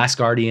 Last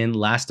Guardian,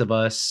 Last of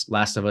Us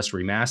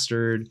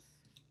Remastered.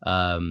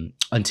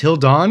 Until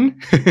Dawn.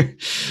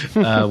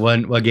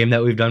 one game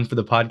that we've done for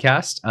the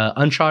podcast.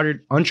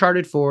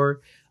 Uncharted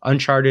 4.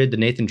 Uncharted, the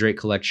Nathan Drake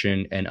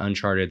Collection, and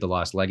Uncharted, The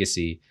Lost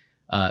Legacy.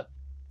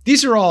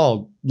 These are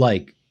all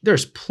like,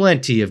 there's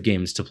plenty of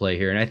games to play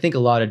here. And I think a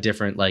lot of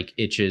different like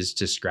itches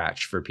to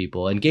scratch for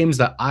people and games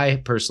that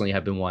I personally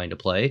have been wanting to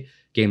play,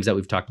 games that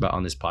we've talked about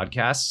on this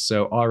podcast.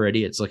 So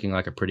already it's looking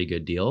like a pretty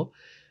good deal.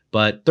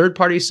 But third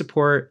party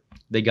support,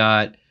 they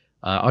got,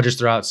 I'll just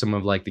throw out some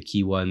of like the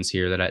key ones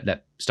here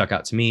that stuck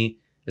out to me.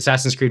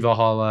 Assassin's Creed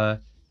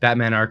Valhalla,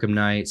 Batman Arkham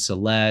Knight,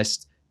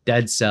 Celeste,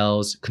 Dead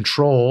Cells,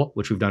 Control,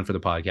 which we've done for the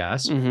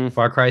podcast,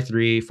 Far Cry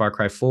 3, Far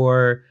Cry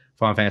 4,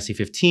 Final Fantasy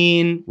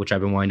 15, which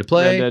I've been wanting to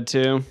play.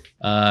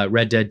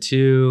 Red Dead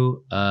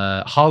 2,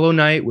 Hollow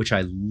Knight, which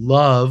I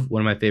love, one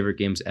of my favorite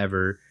games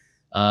ever.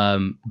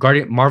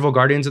 Marvel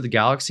Guardians of the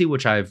Galaxy,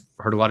 which I've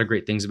heard a lot of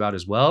great things about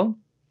as well.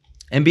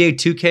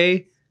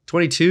 NBA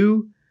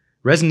 2K22,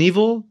 Resident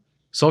Evil,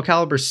 Soul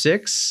Calibur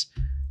 6,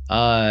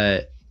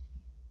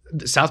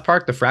 South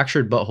Park, The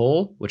Fractured But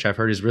Whole, which I've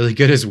heard is really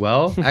good as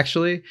well,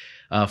 actually.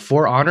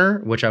 For Honor,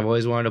 which I've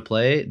always wanted to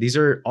play. These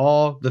are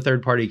all the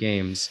third-party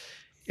games.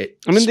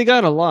 They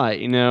got a lot,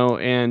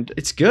 and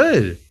it's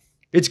good.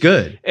 It's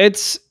good.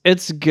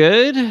 It's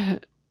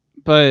good,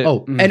 but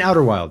and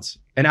Outer Wilds.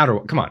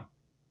 Come on.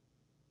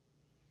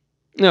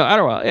 No,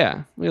 Outer Wilds.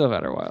 Yeah, we love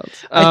Outer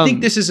Wilds. I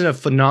think this is a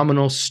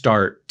phenomenal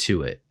start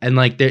to it, and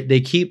like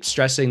they keep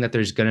stressing that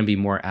there's going to be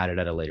more added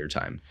at a later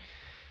time.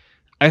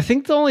 I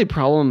think the only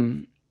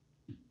problem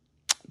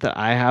that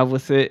I have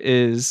with it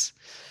is,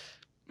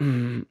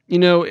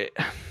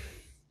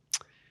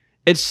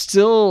 it's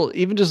still,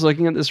 even just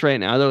looking at this right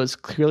now, though, it's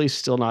clearly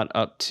still not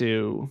up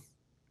to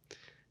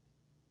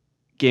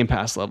Game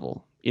Pass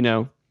level.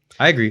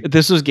 I agree. If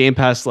this was Game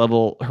Pass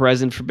level,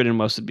 Horizon Forbidden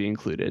West would be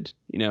included.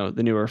 The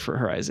newer for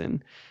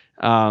Horizon.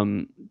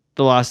 The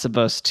Last of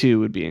Us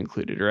 2 would be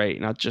included, right?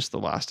 Not just The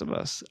Last of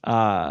Us.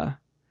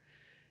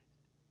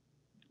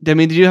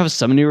 They do have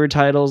some newer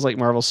titles like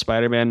Marvel's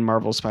Spider-Man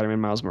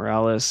Miles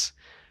Morales.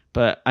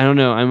 But I don't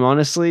know.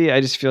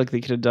 I just feel like they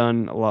could have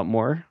done a lot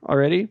more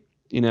already.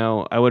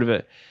 I would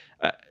have.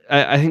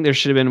 I think there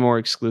should have been more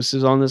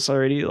exclusives on this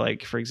already.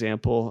 Like, for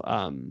example,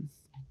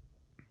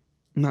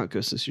 not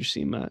Ghost of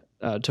Tsushima,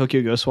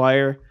 Tokyo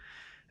Ghostwire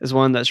is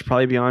one that should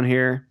probably be on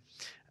here.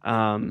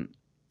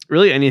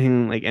 Really,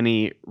 anything like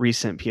any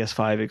recent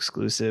PS5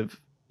 exclusive.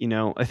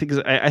 I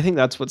think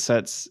that's what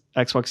sets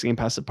Xbox Game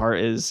Pass apart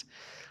is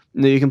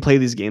you can play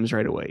these games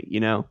right away.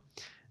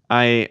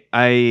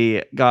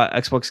 I got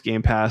Xbox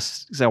Game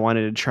Pass because I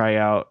wanted to try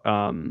out.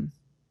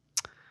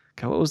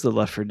 What was the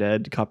Left 4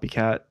 Dead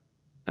copycat?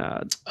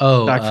 Back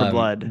 4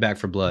 Blood. Back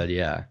 4 Blood,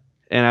 yeah.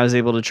 And I was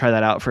able to try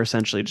that out for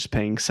essentially just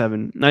paying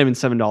not even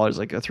 $7,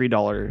 like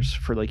 $3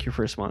 for like your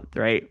first month,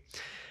 right?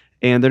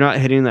 And they're not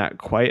hitting that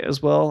quite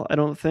as well, I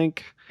don't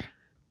think.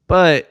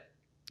 But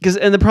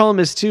and the problem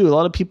is too, a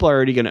lot of people are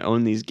already going to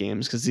own these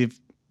games because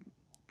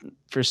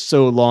for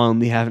so long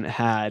they haven't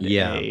had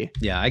I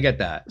get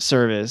that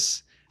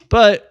service.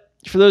 But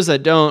for those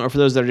that don't, or for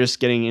those that are just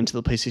getting into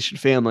the PlayStation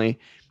family,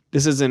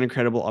 this is an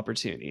incredible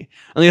opportunity.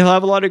 And they'll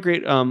have a lot of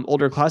great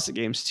older classic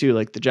games too,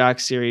 like the Jak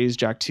series,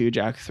 Jak 2,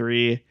 Jak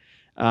 3.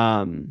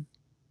 Hot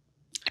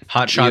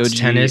Shots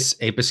Tennis,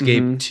 Ape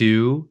Escape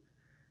 2.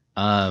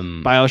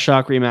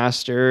 BioShock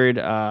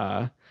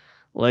Remastered,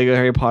 Lego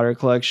Harry Potter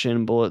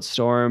Collection,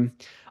 Bulletstorm.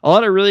 A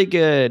lot of really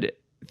good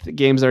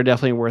games that are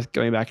definitely worth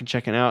going back and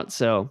checking out.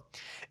 So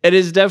it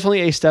is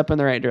definitely a step in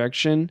the right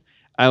direction.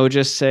 I would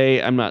just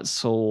say I'm not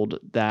sold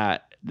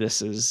that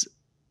this is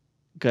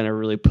going to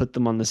really put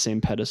them on the same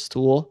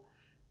pedestal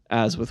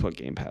as with what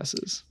Game Pass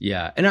is.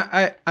 Yeah. And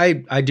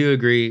I do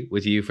agree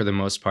with you for the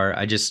most part.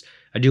 I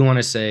do want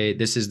to say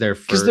this is their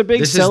first. Because their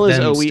big sell is,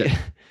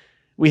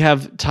 we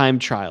have time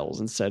trials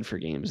instead for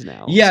games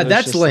now. Yeah, so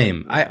that's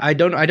lame. Like, I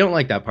don't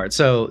like that part.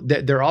 So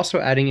they're also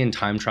adding in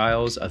time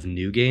trials of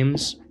new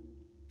games,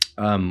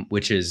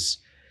 which is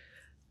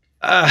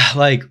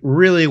like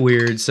really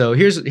weird. So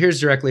here's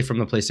directly from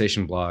the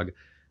PlayStation blog.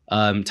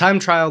 Time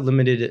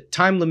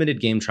limited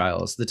game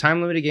trials. The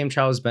time limited game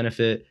trials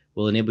benefit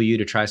will enable you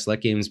to try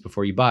select games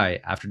before you buy.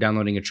 After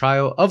downloading a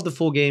trial of the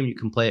full game, you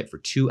can play it for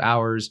 2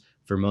 hours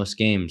for most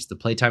games. The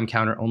playtime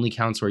counter only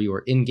counts where you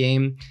are in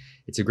game.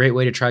 It's a great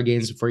way to try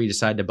games before you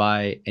decide to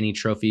buy. Any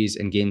trophies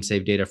and game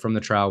save data from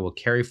the trial will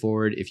carry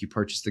forward if you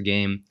purchase the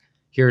game.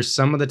 Here are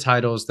some of the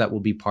titles that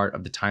will be part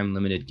of the time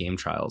limited game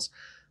trials.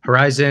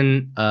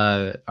 Horizon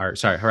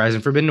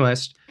Forbidden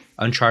West,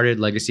 Uncharted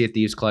Legacy of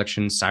Thieves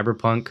Collection,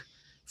 Cyberpunk,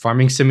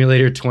 Farming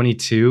Simulator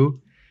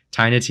 22,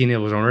 Tiny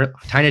Tina's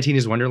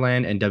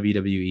Wonderland, and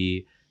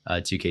WWE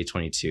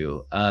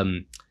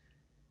 2K22.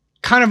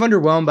 Kind of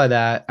underwhelmed by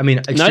that. I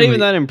mean, not even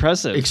that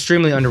impressive.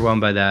 Extremely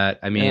underwhelmed by that.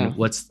 I mean,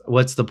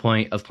 what's the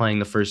point of playing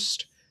the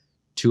first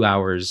 2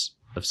 hours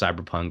of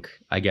Cyberpunk?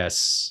 I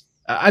guess.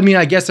 I mean,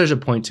 I guess there's a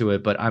point to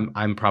it, but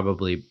I'm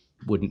probably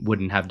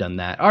wouldn't have done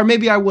that, or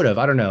maybe I would have.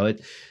 I don't know.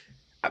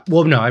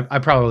 I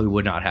probably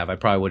would not have. I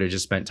probably would have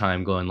just spent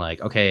time going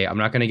like, okay, I'm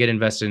not going to get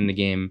invested in the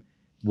game.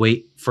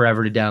 Wait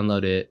forever to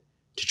download it,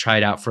 to try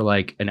it out for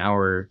like an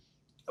hour.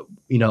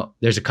 You know,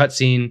 there's a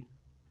cutscene.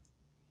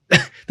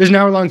 There's an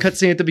hour-long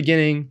cutscene at the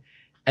beginning,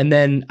 and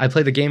then I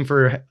play the game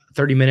for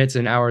 30 minutes,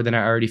 an hour, then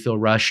I already feel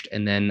rushed,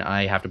 and then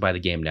I have to buy the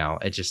game now.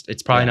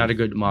 It's probably not a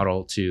good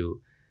model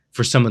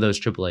for some of those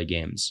AAA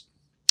games.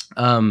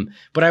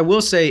 But I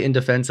will say, in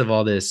defense of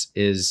all this,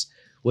 is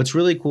what's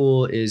really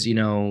cool is, you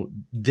know,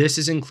 this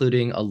is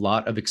including a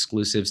lot of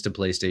exclusives to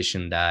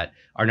PlayStation that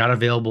are not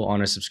available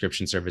on a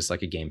subscription service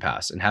like a Game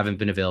Pass and haven't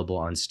been available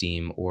on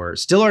Steam, or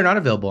still are not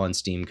available on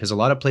Steam, because a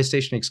lot of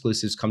PlayStation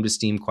exclusives come to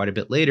Steam quite a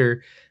bit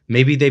later.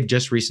 Maybe they've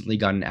just recently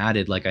gotten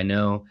added. Like, I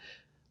know,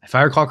 if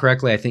I recall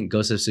correctly, I think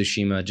Ghost of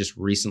Tsushima just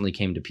recently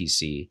came to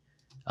PC.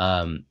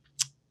 And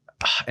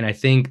I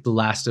think The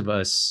Last of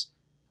Us,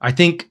 I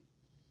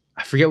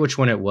forget which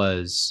one it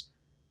was.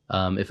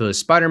 If it was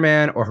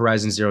Spider-Man or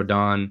Horizon Zero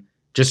Dawn,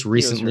 just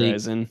recently.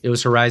 It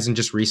was Horizon,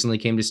 just recently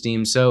came to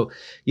Steam. So,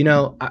 you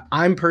know,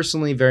 I'm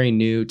personally very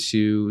new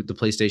to the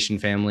PlayStation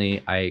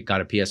family. I got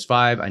a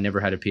PS5. I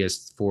never had a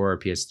PS4 or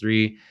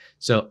PS3.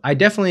 So I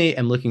definitely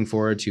am looking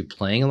forward to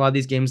playing a lot of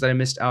these games that I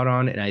missed out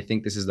on. And I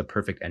think this is the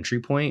perfect entry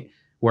point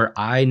where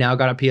I now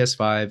got a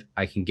PS5.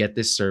 I can get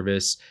this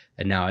service,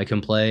 and now I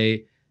can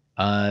play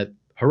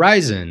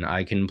Horizon,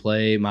 I can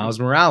play Miles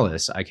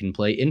Morales, I can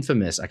play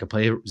Infamous, I could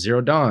play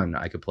Zero Dawn,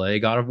 I could play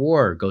God of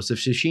War, Ghost of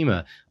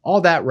Tsushima. All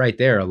that right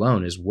there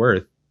alone is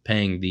worth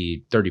paying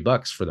the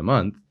 $30 for the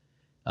month.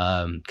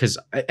 And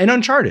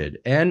Uncharted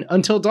and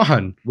Until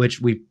Dawn,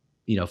 which we,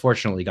 you know,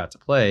 fortunately got to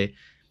play.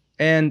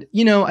 And,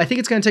 you know, I think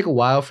it's going to take a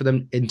while for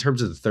them in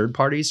terms of the third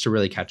parties to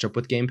really catch up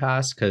with Game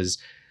Pass, because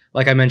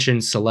like I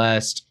mentioned,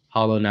 Celeste,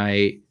 Hollow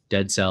Knight,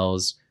 Dead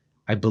Cells,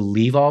 I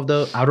believe all of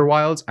the Outer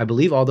Wilds, I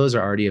believe all those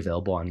are already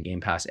available on Game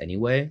Pass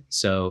anyway.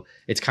 So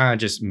it's kind of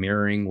just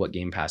mirroring what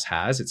Game Pass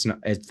has. It's not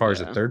as far as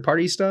the third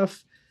party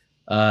stuff.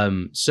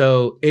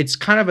 So it's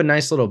kind of a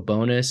nice little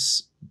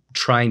bonus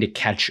trying to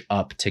catch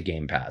up to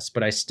Game Pass,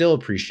 but I still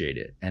appreciate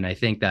it. And I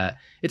think that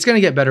it's going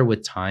to get better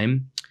with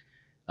time.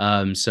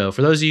 So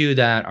for those of you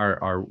that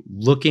are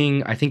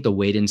looking, I think the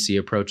wait and see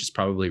approach is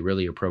probably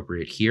really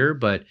appropriate here.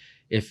 But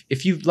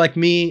if you like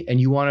me and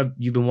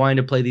you've been wanting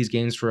to play these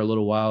games for a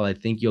little while, I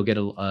think you'll get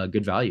a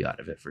good value out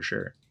of it for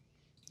sure.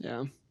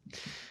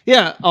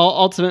 Yeah.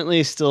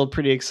 Ultimately, still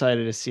pretty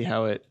excited to see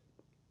how it,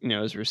 you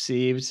know, is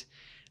received.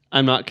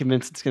 I'm not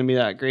convinced it's going to be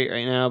that great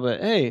right now, but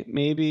hey,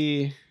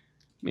 maybe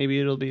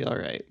it'll be all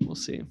right. We'll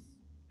see.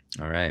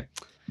 All right.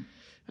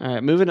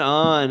 Moving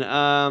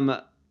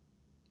on.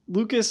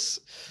 Lucas,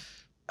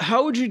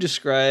 how would you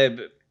describe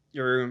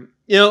your,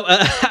 you know,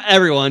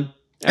 everyone,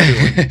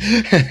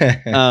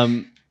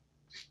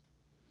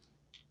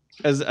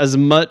 as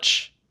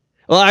much,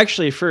 well,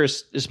 actually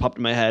first just popped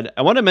in my head.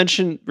 I want to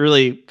mention,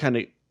 really kind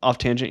of off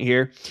tangent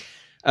here.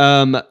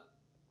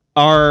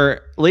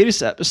 Our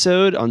latest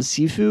episode on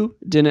Sifu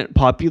didn't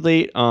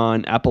populate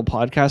on Apple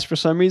Podcasts for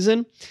some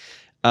reason.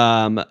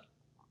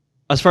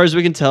 As far as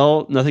we can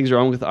tell, nothing's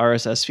wrong with the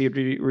RSS feed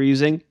we're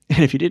using.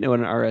 And if you didn't know what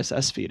an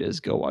RSS feed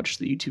is, go watch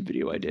the YouTube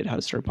video I did, How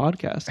to Start a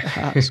Podcast.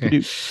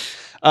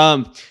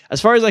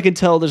 As far as I can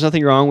tell, there's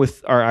nothing wrong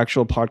with our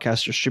actual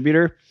podcast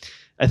distributor.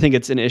 I think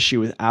it's an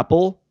issue with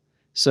Apple.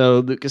 So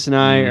Lucas and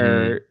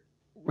I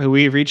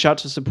we've reached out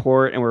to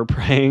support, and we're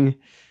praying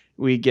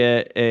we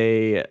get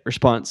a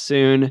response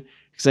soon.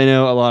 because I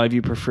know a lot of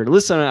you prefer to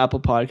listen on Apple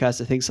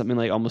Podcasts. I think something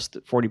like almost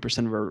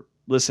 40% of our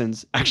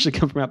listens actually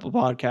come from Apple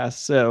Podcasts.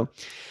 So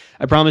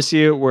I promise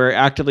you, we're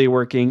actively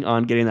working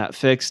on getting that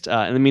fixed.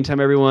 In the meantime,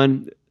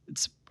 everyone,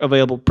 it's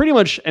available pretty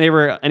much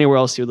anywhere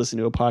else you would listen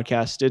to a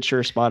podcast: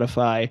 Stitcher,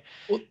 Spotify,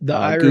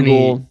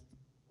 Google.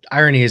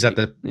 Irony is that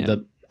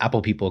the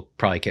Apple people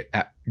probably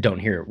don't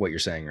hear what you're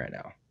saying right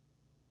now.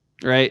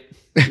 Right.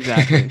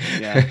 Exactly.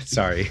 Yeah.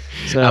 Sorry.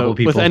 So Apple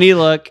people. with any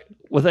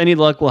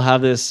luck, we'll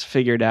have this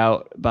figured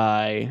out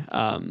by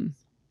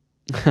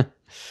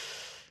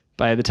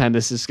by the time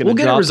this is going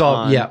to drop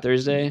on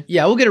Thursday.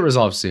 Yeah, we'll get it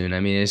resolved soon. I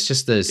mean, it's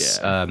just this.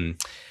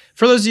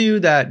 For those of you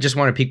that just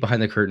want to peek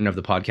behind the curtain of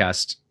the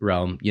podcast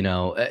realm,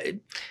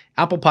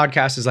 Apple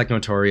Podcasts is like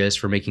notorious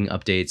for making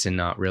updates and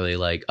not really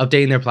like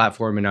updating their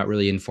platform and not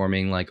really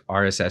informing like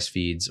RSS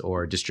feeds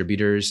or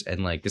distributors.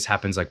 And like this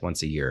happens like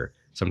once a year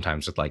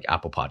sometimes with like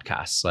Apple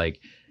Podcasts.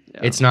 Like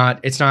it's not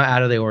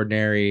out of the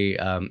ordinary.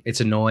 It's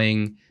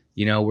annoying.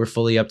 We're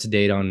fully up to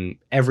date on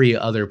every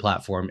other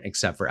platform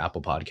except for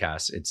Apple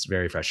Podcasts. It's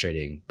very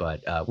frustrating,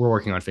 but we're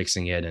working on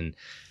fixing it and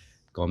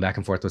going back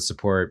and forth with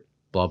support,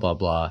 blah, blah,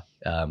 blah.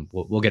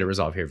 We'll get it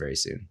resolved here very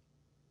soon.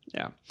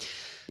 Yeah.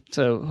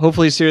 So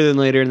hopefully sooner than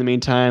later. In the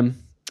meantime,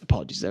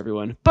 apologies to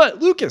everyone.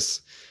 But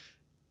Lucas,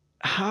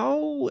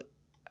 how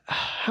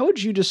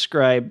would you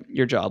describe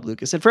your job,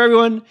 Lucas? And for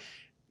everyone,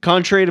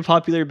 contrary to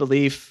popular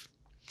belief,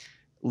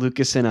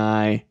 Lucas and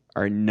I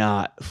are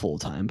not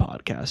full-time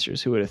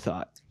podcasters. Who would have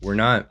thought? We're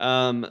not.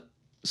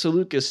 So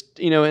Lucas,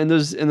 in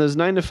those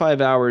 9 to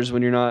 5 hours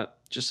when you're not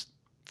just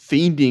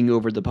fiending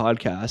over the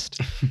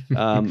podcast,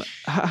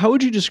 how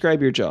would you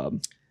describe your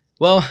job?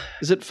 Well,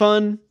 is it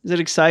fun? Is it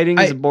exciting?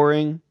 Is it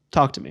boring?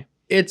 Talk to me.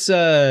 It's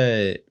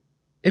it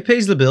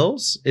pays the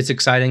bills. It's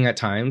exciting at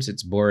times.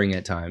 It's boring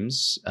at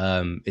times.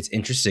 It's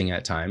interesting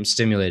at times,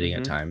 stimulating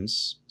at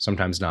times,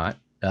 sometimes not.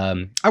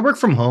 I work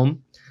from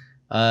home.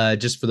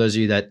 Just for those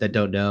of you that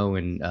don't know,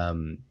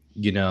 and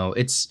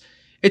it's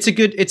a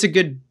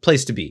good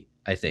place to be,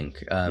 I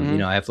think.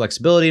 I have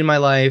flexibility in my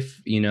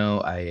life.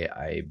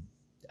 I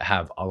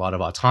have a lot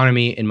of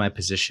autonomy in my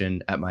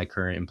position at my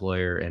current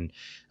employer, and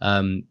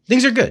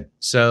things are good.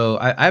 So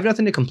I have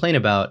nothing to complain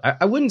about.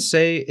 I wouldn't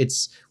say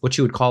it's what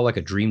you would call like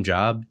a dream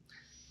job.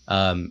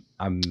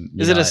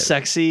 Is it a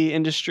sexy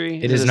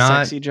industry? It is not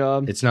a sexy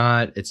job. It's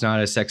not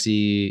a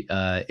sexy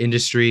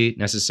industry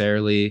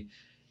necessarily.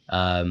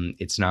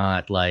 It's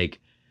not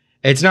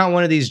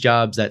one of these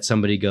jobs that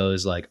somebody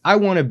goes like, I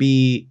want to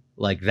be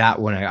like that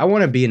I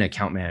want to be an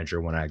account manager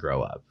when I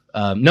grow up.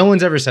 No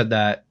one's ever said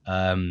that.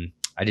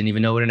 I didn't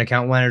even know what an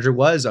account manager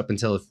was up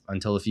until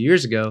a few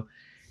years ago.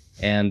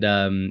 And,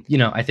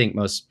 I think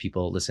most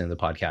people listening to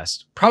the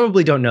podcast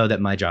probably don't know that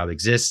my job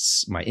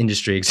exists, my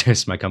industry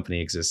exists, my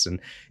company exists. And,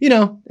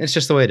 it's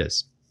just the way it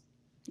is.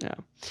 Yeah.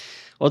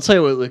 Well, I'll tell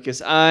you what,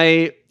 Lucas,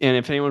 and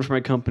if anyone from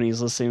my company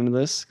is listening to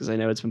this, because I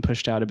know it's been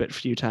pushed out a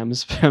few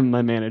times from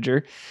my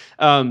manager,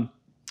 let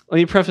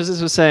me preface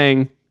this with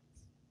saying,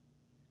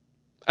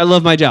 I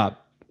love my job.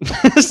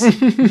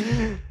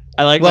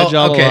 I like my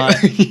job a lot.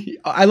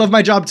 I love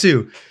my job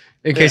too,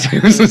 in case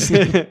anyone's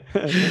listening.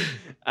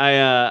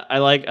 I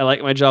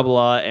like my job a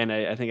lot, and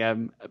I think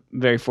I'm a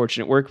very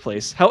fortunate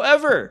workplace.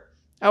 However,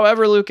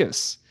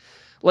 Lucas,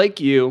 like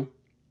you,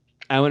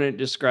 I wouldn't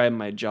describe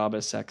my job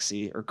as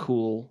sexy or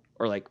cool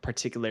or like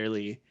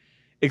particularly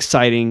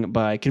exciting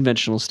by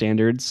conventional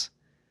standards.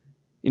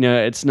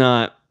 It's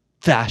not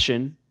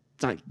fashion,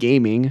 it's not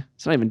gaming,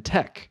 it's not even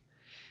tech.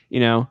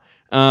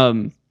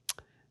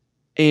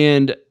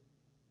 And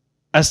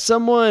as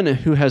someone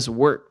who has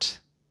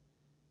worked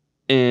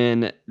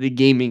in the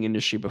gaming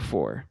industry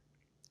before,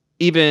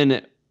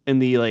 even in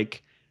the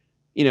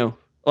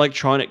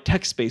electronic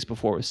tech space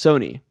before with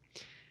Sony,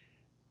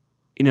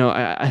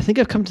 I think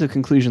I've come to the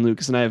conclusion,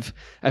 Lucas, and I've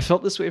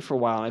felt this way for a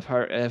while. I've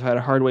had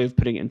a hard way of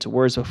putting it into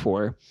words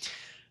before,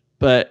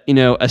 but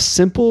a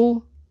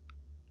simple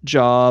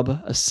job,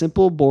 a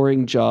simple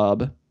boring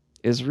job,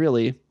 is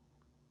really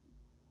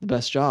the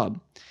best job.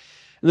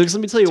 And Lucas,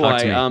 let me tell you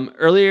why.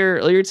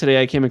 Earlier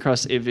today, I came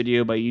across a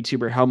video by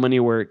YouTuber How Money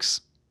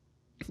Works,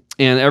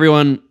 and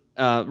everyone,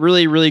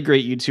 really, really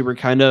great YouTuber,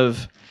 kind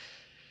of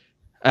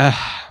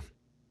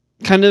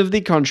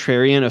the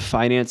contrarian of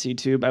finance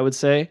YouTube, I would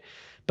say,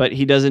 but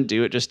he doesn't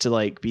do it just to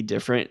like be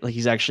different. Like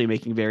he's actually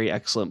making very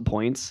excellent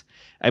points.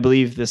 I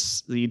believe the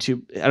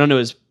YouTube, I don't know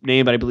his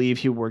name, but I believe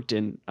he worked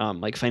in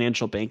like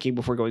financial banking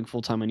before going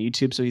full time on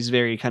YouTube. So he's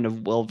very kind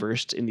of well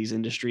versed in these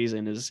industries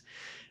and is,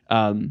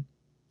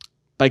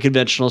 by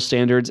conventional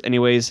standards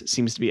anyways,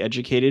 seems to be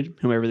educated,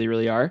 whomever they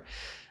really are.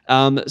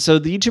 So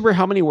the YouTuber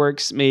How Many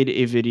Works made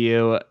a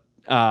video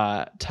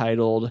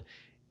titled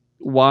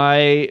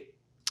Why...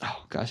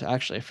 Oh, gosh,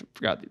 actually, I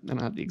forgot. I don't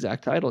have the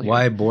exact title here.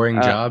 Why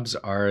boring jobs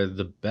are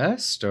the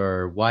best,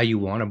 or why you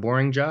want a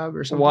boring job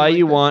or something Why like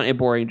you that? Want a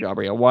boring job.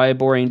 Or, yeah, why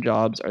boring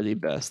jobs are the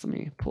best. Let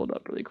me pull it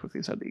up really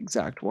quickly so I have the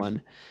exact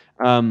one.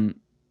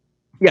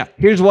 Yeah,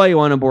 here's why you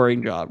want a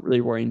boring job. Really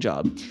boring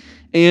job.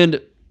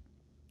 And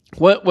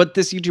what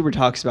this YouTuber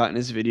talks about in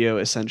his video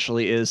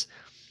essentially is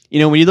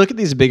when you look at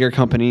these bigger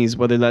companies,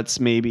 whether that's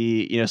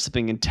maybe,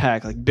 something in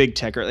tech, like big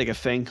tech, or like a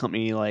FANG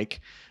company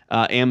like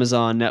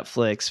Amazon,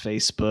 Netflix,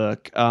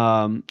 Facebook,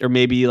 or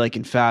maybe like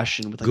in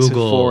fashion with like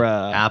Google,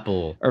 Sephora,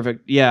 Apple, or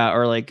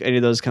like any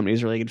of those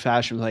companies, or like in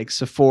fashion with like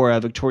Sephora,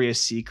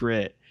 Victoria's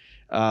Secret,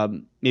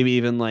 maybe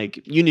even like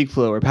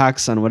Uniqlo or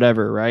PacSun,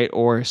 whatever, right?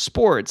 Or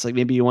sports, like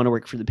maybe you want to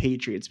work for the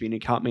Patriots, be an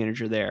account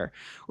manager there,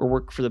 or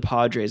work for the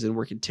Padres and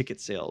work in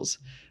ticket sales.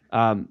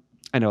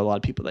 I know a lot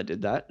of people that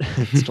did that.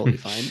 It's totally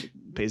fine.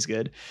 It pays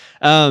good.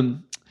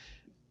 What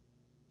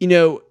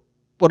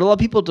a lot of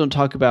people don't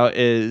talk about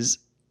is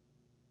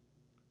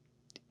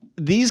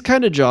these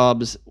kind of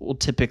jobs will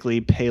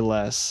typically pay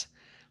less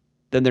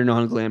than their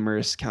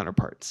non-glamorous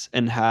counterparts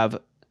and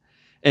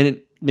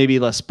maybe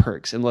less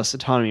perks and less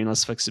autonomy and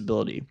less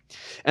flexibility.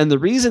 And the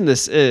reason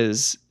this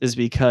is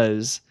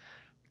because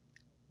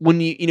when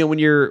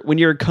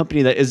you're a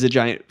company that is a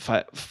giant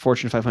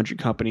Fortune 500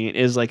 company and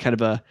is like kind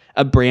of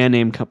a brand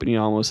name company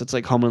almost, it's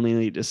like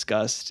commonly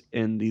discussed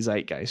in the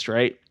zeitgeist,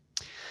 right?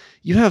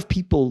 You have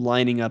people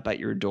lining up at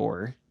your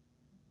door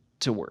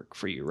to work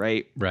for you,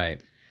 right?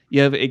 Right. You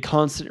have a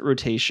constant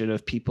rotation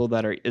of people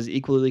that are as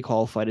equally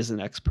qualified as the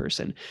next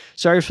person.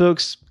 Sorry,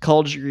 folks,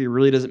 college degree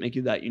really doesn't make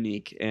you that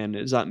unique, and it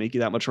does not make you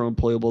that much more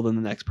employable than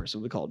the next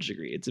person with a college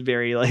degree. It's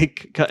very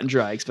like cut and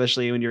dry,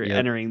 especially when you're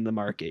entering the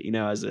market,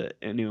 as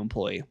a new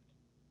employee.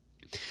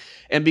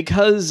 And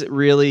because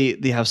really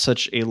they have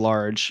such a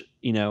large,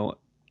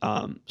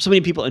 so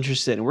many people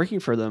interested in working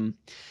for them,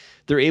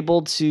 they're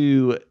able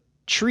to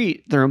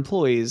treat their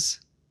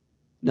employees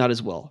not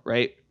as well,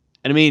 right?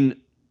 And I mean,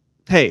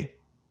 hey,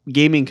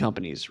 gaming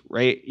companies,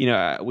 right?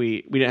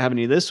 We didn't have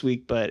any this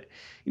week, but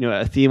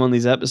a theme on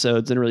these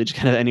episodes, and really just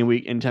kind of any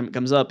week anytime it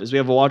comes up, is we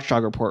have a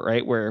Watchdog report,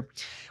 right, where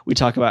we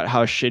talk about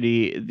how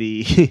shitty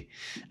the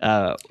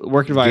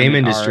work environment game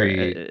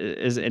industry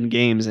is in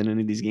games and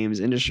in these games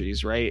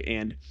industries, right?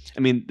 And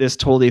I mean, this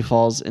totally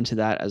falls into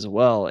that as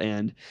well.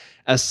 And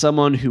as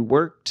someone who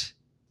worked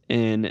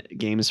in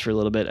games for a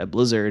little bit at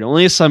Blizzard,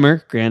 only a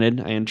summer,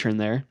 granted, I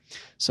interned there,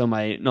 so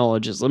my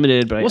knowledge is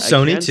limited. But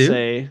Sony I can too.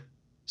 say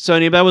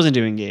Sony, but I wasn't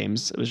doing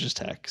games. It was just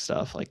tech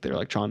stuff, like their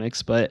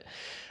electronics. But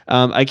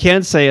I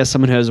can say, as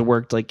someone who has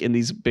worked like in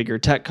these bigger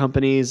tech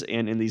companies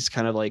and in these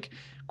kind of like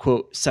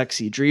quote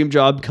sexy dream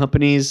job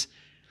companies,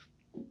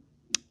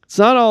 it's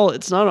not all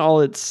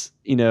it's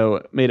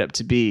made up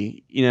to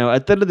be.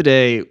 At the end of the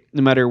day,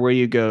 no matter where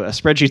you go, a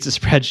spreadsheet's a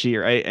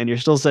spreadsheet, right? And you're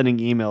still sending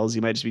emails.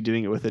 You might just be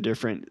doing it with a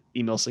different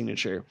email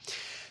signature.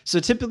 So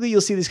typically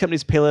you'll see these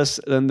companies pay less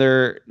than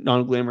their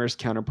non-glamorous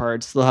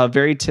counterparts. They'll have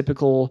very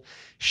typical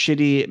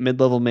shitty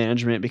mid-level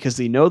management because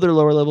they know their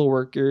lower level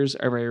workers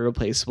are very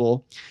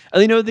replaceable, and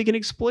they know they can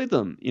exploit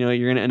them. You're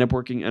going to end up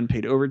working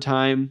unpaid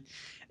overtime,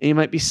 and you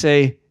might be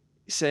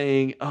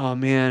saying, oh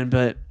man,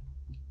 but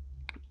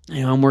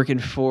I'm working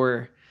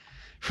for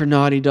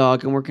Naughty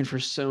Dog, I'm working for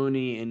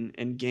Sony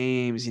and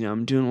games,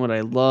 I'm doing what I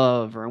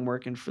love, or I'm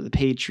working for the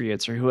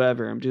Patriots or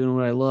whoever, I'm doing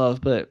what I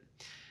love. But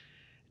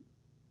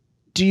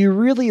do you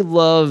really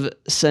love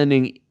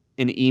sending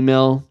an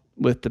email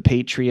with the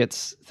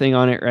Patriots thing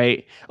on it,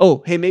 right?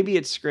 Oh, hey, maybe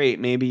it's great.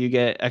 Maybe you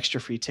get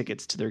extra free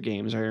tickets to their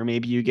games, or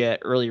maybe you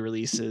get early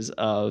releases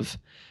of,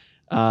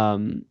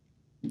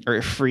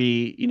 or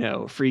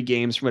free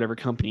games from whatever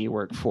company you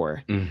work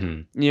for.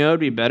 Mm-hmm. It'd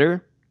be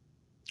better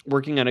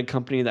working at a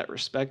company that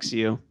respects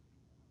you,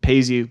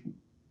 pays you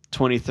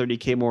 20,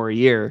 30K more a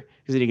year,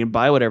 because then you can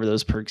buy whatever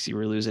those perks you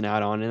were losing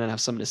out on and then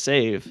have something to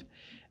save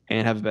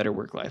and have a better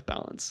work-life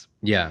balance.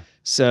 Yeah.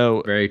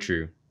 So very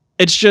true.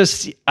 It's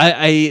just,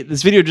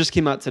 this video just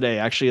came out today.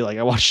 Actually, like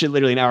I watched it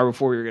literally an hour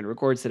before we were going to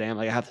record today. I'm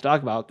like, I have to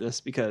talk about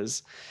this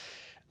because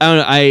I don't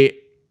know.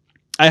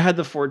 I had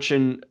the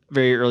fortune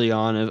very early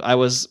on of, I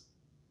was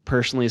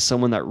personally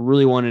someone that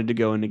really wanted to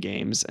go into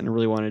games and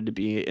really wanted to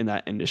be in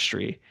that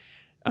industry.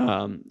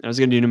 I was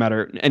going to do no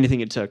matter anything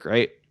it took,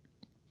 right?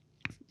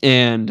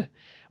 And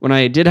when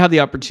I did have the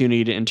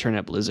opportunity to intern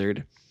at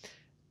Blizzard,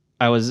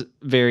 I was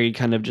very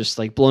kind of just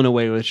like blown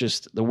away with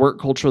just the work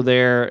culture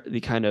there,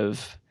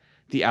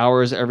 the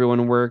hours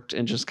everyone worked,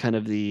 and just kind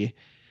of the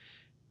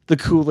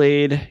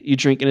Kool-Aid you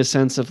drink, in a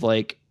sense of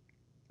like,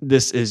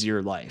 this is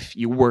your life.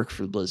 You work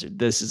for Blizzard.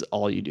 This is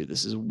all you do.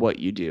 This is what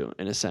you do,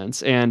 in a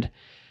sense. And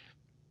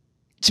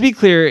to be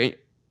clear,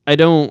 I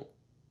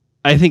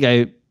think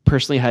I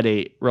personally had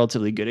a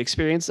relatively good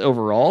experience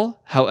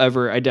overall.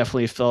 However, I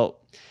definitely felt,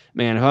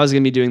 man, if I was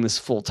going to be doing this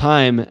full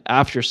time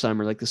after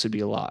summer, like this would be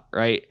a lot,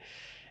 right?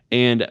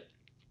 And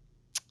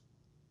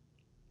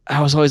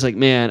I was always like,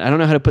 man, I don't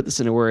know how to put this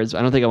into words, but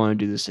I don't think I want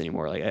to do this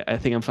anymore. Like, I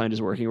think I'm fine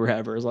just working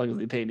wherever, as long as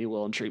they pay me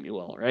well and treat me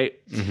well, right?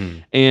 Mm-hmm.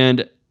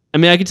 And I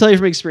mean, I can tell you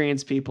from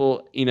experience,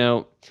 people,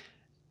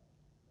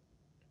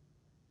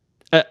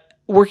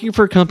 working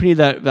for a company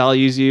that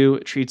values you,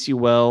 treats you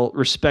well,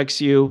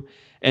 respects you,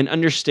 and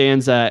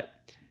understands that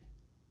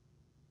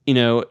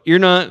you're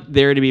not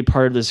there to be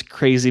part of this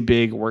crazy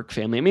big work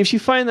family. I mean, if you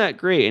find that,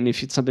 great, and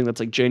if it's something that's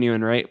like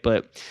genuine, right?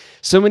 But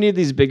so many of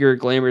these bigger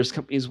glamorous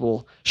companies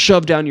will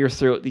shove down your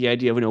throat the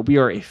idea of, we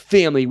are a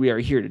family, we are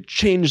here to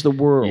change the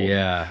world.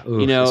 Yeah,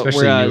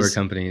 especially newer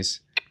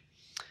companies.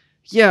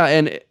 Yeah,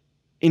 and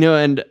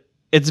and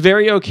it's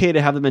very okay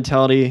to have the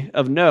mentality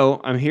of,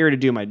 no, I'm here to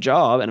do my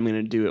job and I'm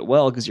going to do it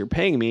well because you're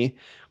paying me,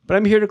 but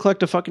I'm here to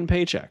collect a fucking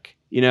paycheck,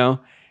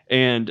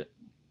 and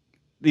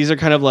these are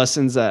kind of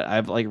lessons that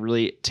I've like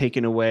really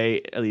taken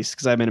away, at least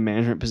because I'm in a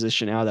management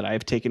position now, that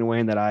I've taken away,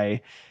 and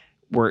that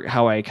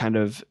how I kind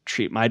of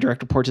treat my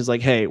direct reports is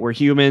like, hey, we're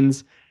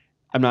humans.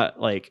 I'm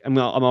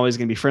always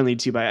going to be friendly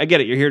to you, but I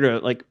get it.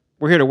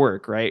 We're here to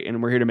work, right?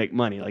 And we're here to make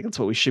money. Like, that's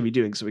what we should be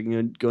doing, so we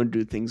can go and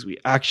do things we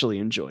actually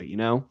enjoy,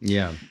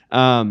 Yeah.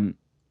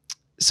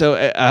 So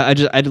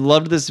I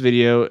loved this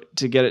video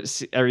to get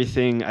it,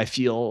 everything I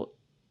feel,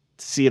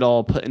 see it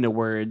all put into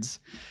words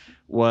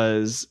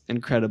was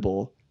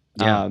incredible.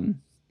 Yeah.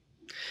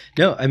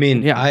 No, I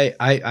mean, yeah.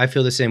 I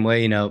feel the same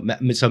way,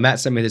 so Matt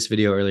sent me this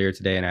video earlier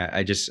today, and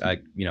I just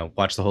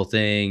watched the whole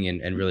thing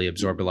and really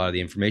absorbed a lot of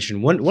the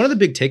information. One of the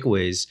big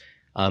takeaways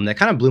that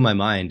kind of blew my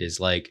mind is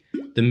like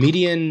the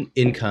median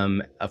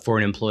income for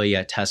an employee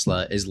at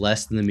Tesla is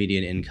less than the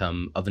median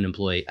income of an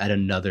employee at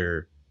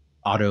another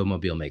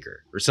automobile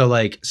maker. So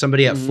like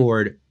somebody at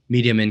Ford,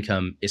 medium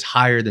income is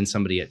higher than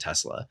somebody at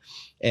Tesla.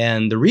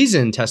 And the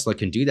reason Tesla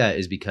can do that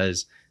is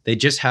because they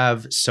just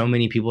have so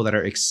many people that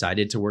are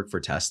excited to work for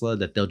Tesla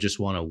that they'll just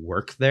want to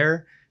work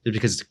there, just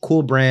because it's a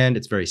cool brand.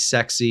 It's very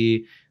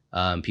sexy.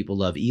 People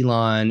love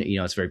Elon.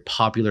 It's a very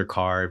popular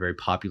car, very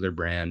popular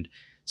brand.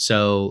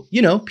 So,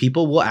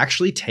 people will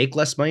actually take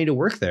less money to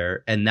work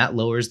there, and that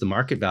lowers the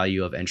market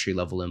value of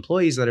entry-level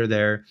employees that are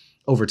there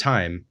over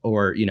time,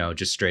 or,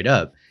 just straight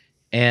up.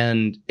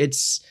 And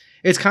it's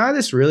kind of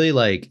this really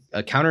like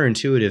a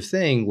counterintuitive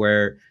thing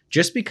where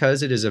just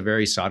because it is a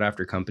very sought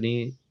after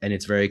company and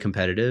it's very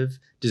competitive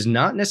does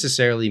not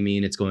necessarily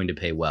mean it's going to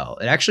pay well.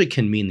 It actually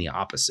can mean the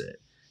opposite.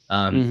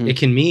 It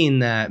can mean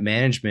that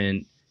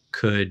management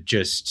could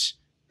just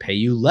pay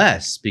you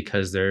less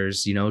because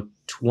there's,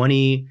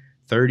 20,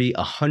 30,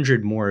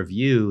 100 more of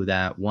you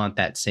that want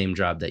that same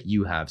job that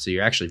you have. So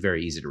you're actually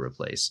very easy to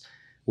replace.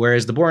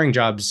 Whereas the boring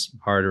job's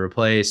hard to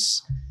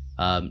replace.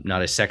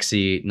 Not as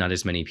sexy, not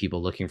as many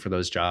people looking for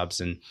those jobs.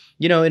 And,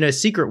 in a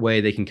secret way,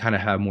 they can kind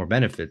of have more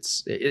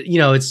benefits.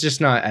 It's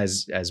just not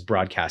as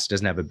broadcast,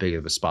 doesn't have a big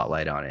of a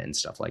spotlight on it and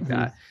stuff like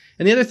that.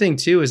 And the other thing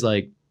too is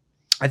like,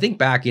 I think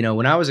back,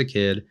 when I was a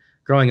kid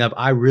growing up,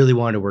 I really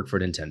wanted to work for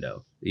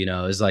Nintendo. It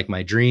was like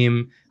my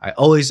dream. I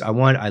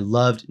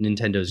loved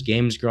Nintendo's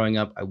games growing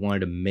up. I wanted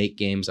to make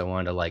games. I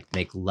wanted to like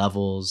make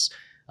levels.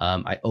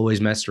 I always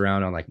messed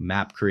around on like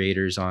map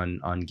creators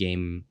on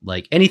game,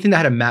 like anything that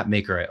had a map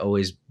maker, I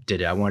always did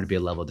it. I wanted to be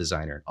a level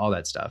designer, all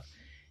that stuff.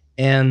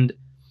 And,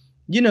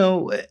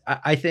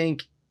 I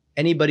think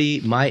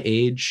anybody my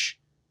age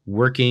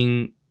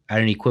working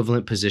at an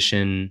equivalent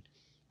position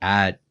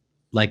at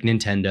like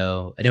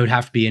Nintendo, and it would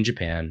have to be in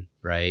Japan,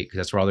 right? Because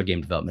that's where all their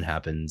game development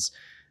happens,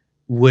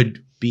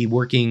 would be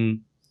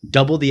working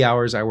double the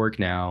hours I work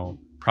now,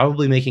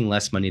 probably making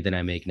less money than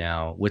I make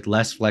now, with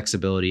less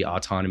flexibility,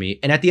 autonomy.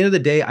 And at the end of the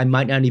day, I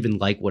might not even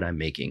like what I'm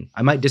making.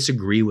 I might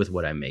disagree with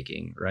what I'm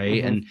making,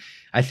 right? And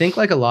I think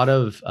like a lot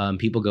of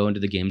people go into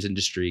the games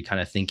industry kind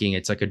of thinking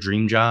it's like a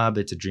dream job,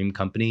 it's a dream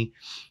company,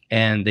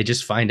 and they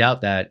just find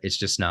out that it's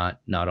just not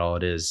all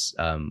it is,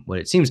 what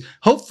it seems.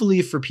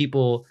 Hopefully for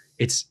people,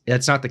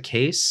 that's not the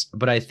case,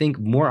 but I think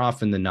more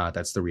often than not,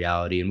 that's the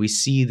reality. And we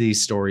see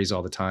these stories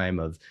all the time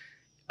of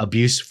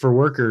abuse for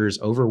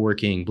workers,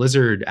 overworking,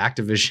 Blizzard,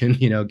 Activision,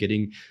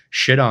 getting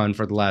shit on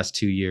for the last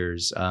 2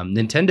 years.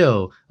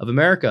 Nintendo of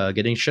America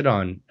getting shit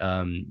on,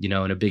 in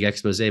a big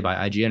expose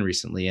by IGN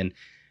recently. And,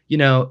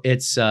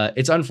 it's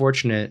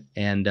unfortunate.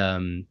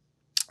 And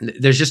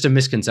there's just a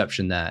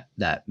misconception that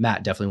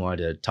Matt definitely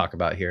wanted to talk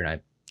about here.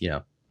 And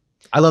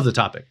I love the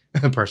topic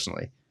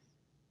personally.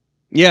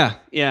 Yeah.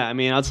 I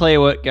mean, I'll tell you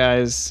what,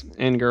 guys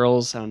and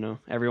girls, I don't know,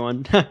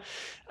 everyone.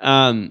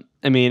 I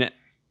mean,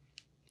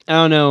 I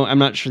don't know. I'm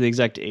not sure the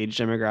exact age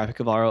demographic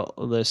of our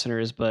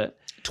listeners, but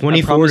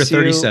 24 to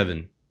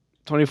 37.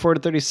 24 to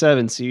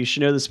 37. So you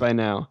should know this by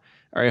now.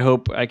 Or I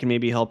hope I can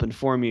maybe help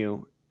inform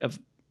you of.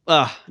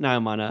 Now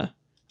I'm on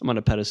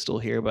a pedestal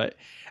here, but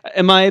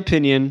in my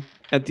opinion,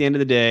 at the end of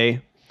the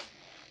day,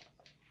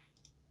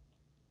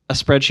 a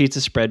spreadsheet's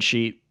a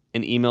spreadsheet,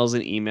 an email's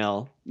an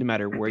email, no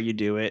matter where you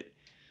do it.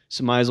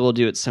 So might as well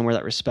do it somewhere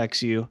that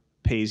respects you,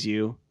 pays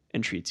you,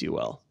 and treats you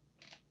well.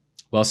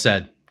 Well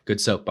said.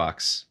 Good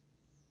soapbox.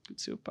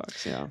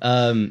 Soapbox, yeah.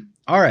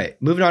 All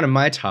right, moving on to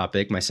my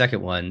topic, my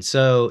second one.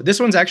 So this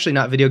one's actually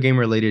not video game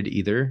related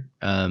either.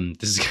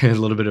 This is a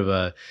little bit of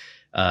a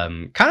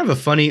kind of a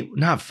funny,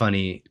 not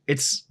funny.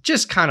 It's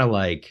just kind of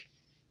like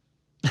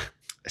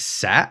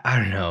sad. I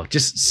don't know,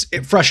 just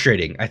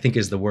frustrating, I think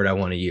is the word I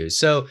want to use.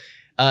 So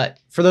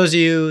for those of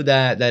you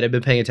that have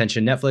been paying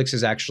attention, Netflix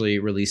is actually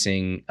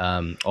releasing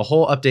a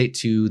whole update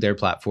to their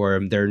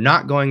platform. They're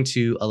not going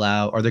to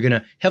allow, or they're going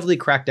to heavily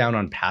crack down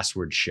on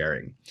password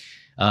sharing.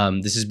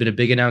 This has been a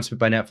big announcement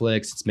by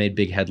Netflix. It's made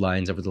big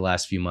headlines over the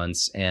last few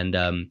months. And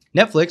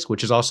Netflix,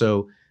 which is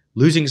also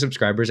losing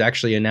subscribers,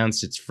 actually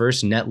announced its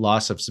first net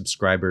loss of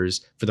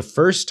subscribers for the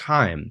first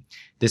time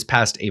this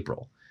past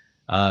April.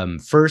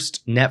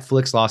 First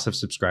Netflix loss of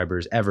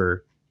subscribers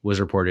ever was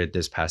reported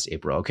this past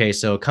April. Okay,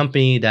 so a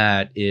company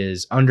that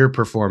is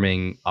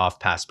underperforming off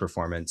past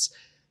performance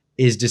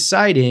is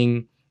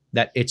deciding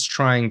that it's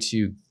trying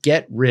to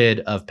get rid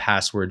of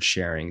password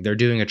sharing. They're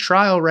doing a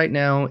trial right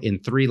now in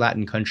 3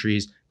 Latin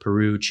countries,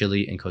 Peru,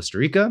 Chile, and Costa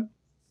Rica,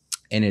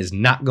 and is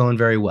not going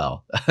very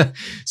well.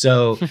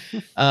 So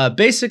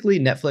basically,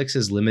 Netflix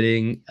is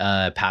limiting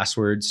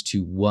passwords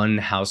to 1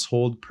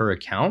 household per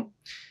account.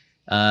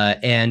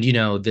 And,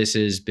 this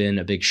has been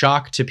a big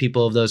shock to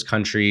people of those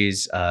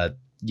countries.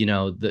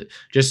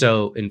 Just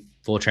so in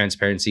full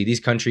transparency, these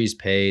countries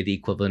pay the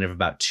equivalent of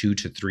about $2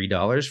 to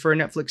 $3 for a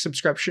Netflix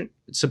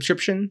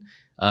subscription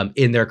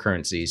in their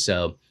currency.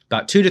 So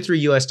about $2 to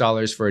 $3 US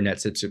for a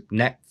Netflix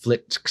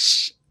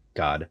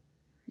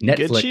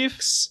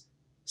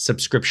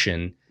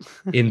subscription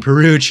in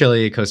Peru,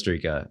 Chile, Costa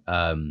Rica.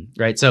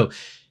 Right. So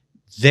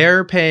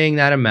they're paying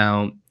that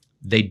amount.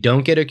 They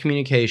don't get a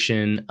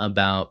communication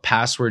about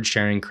password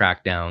sharing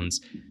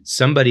crackdowns.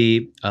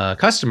 Somebody, a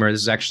customer,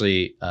 this is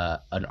actually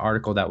an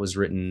article that was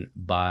written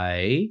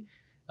by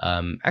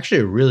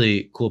actually a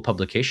really cool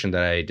publication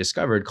that I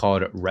discovered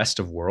called Rest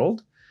of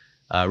World.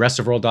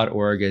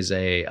 Restofworld.org is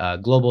a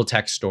global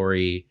tech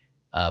story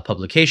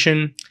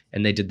publication,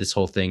 and they did this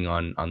whole thing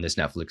on this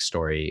Netflix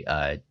story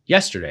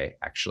yesterday,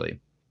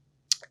 actually.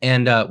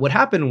 And what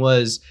happened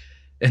was,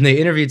 and they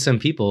interviewed some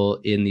people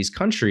in these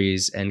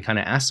countries and kind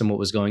of asked them what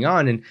was going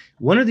on. And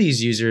one of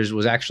these users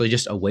was actually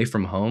just away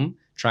from home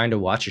trying to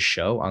watch a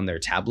show on their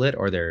tablet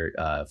or their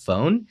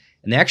phone.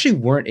 And they actually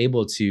weren't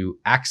able to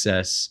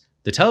access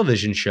the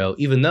television show,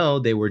 even though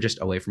they were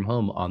just away from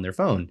home on their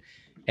phone.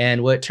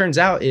 And what it turns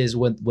out is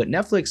what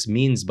Netflix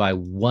means by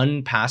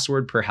 1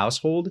 password per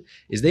household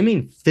is they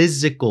mean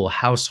physical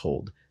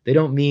household. They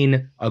don't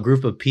mean a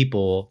group of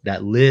people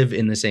that live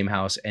in the same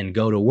house and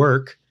go to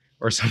work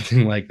or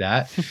something like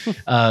that.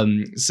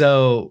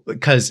 So,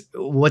 because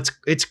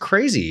it's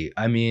crazy.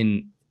 I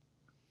mean,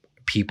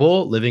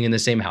 people living in the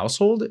same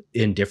household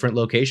in different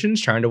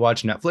locations trying to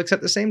watch Netflix at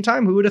the same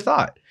time. Who would have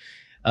thought?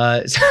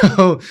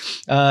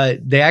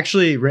 They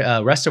actually,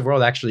 Rest of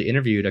World actually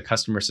interviewed a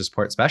customer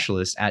support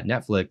specialist at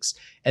Netflix,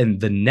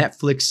 and the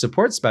Netflix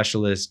support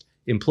specialist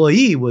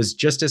employee was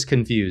just as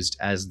confused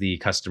as the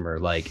customer.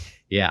 Like,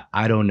 yeah,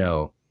 I don't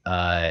know.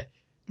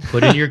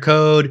 Put in your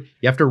code.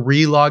 You have to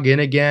re-log in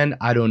again.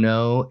 I don't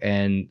know.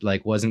 And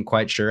wasn't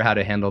quite sure how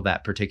to handle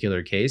that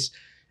particular case.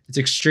 It's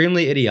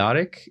extremely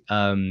idiotic.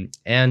 And,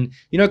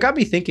 it got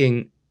me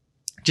thinking,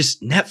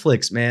 just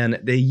Netflix, man,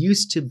 they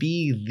used to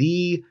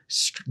be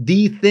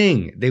the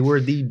thing. They were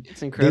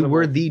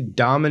the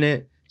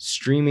dominant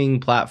streaming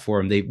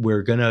platform. They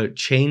were going to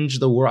change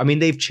the world. I mean,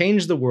 they've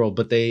changed the world,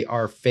 but they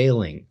are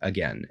failing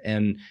again.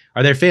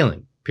 They're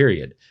failing,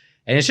 period.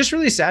 And it's just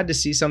really sad to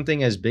see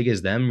something as big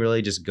as them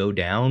really just go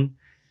down.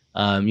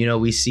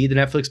 We see the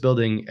Netflix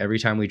building every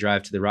time we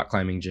drive to the rock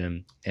climbing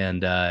gym.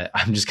 And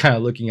I'm just kind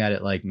of looking at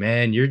it like,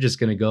 man, you're just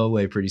going to go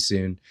away pretty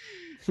soon.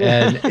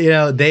 And,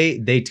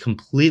 they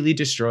completely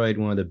destroyed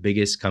one of the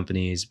biggest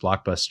companies,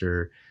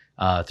 Blockbuster,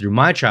 through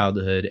my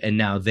childhood. And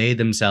now they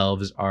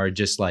themselves are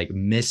just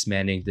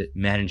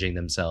managing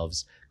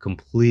themselves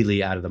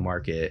completely out of the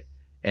market.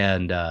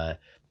 And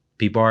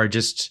people are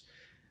just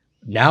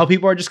going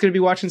to be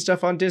watching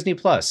stuff on Disney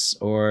Plus,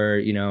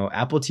 or,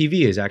 Apple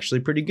TV is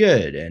actually pretty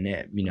good. And,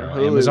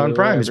 Amazon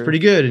Prime is pretty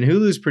good, and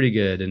Hulu's pretty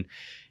good. And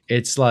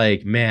it's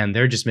like, man,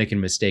 they're just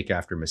making mistake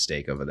after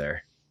mistake over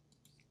there.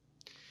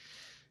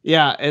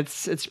 Yeah,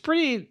 it's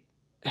pretty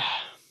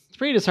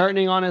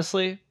disheartening,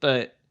 honestly,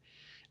 but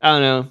I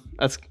don't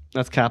know.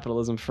 That's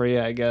capitalism for you,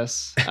 I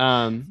guess.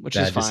 Which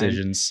is fine.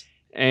 Decisions.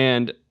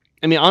 And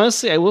I mean,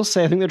 honestly, I will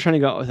say I think they're trying to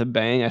go out with a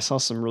bang. I saw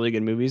some really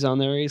good movies on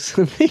there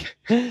recently.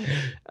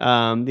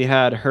 They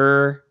had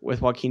Her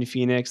with Joaquin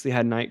Phoenix. They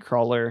had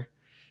Nightcrawler.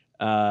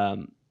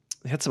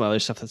 They had some other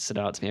stuff that stood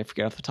out to me. I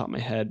forget off the top of my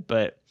head,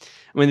 but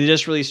I mean, they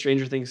just released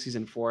Stranger Things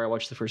season 4. I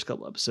watched the first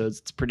couple episodes.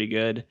 It's pretty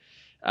good.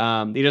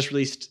 They just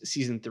released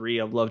season 3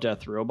 of Love,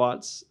 Death,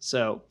 Robots.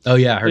 So I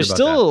heard about that. They're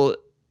still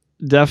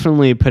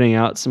definitely putting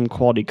out some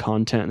quality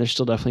content. There's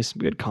still definitely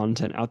some good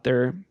content out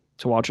there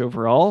to watch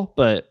overall,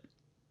 but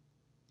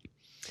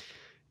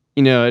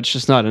it's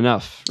just not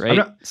enough, right?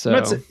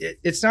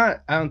 It's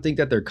not. I don't think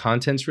that their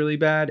content's really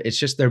bad. It's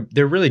just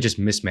they're really just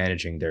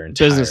mismanaging their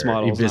entire business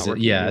model.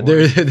 Yeah,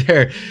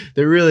 they're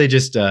really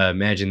just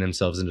managing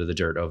themselves into the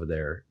dirt over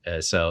there.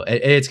 So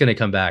it's going to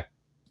come back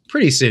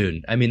pretty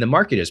soon. I mean, the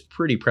market is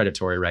pretty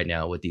predatory right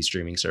now with these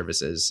streaming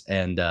services,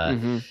 and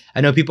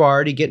I know people are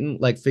already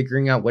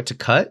figuring out what to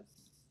cut.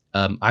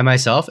 I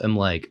myself am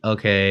like,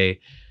 okay,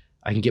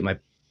 I can get my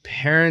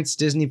parents'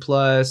 Disney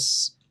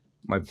Plus,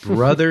 my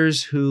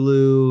brother's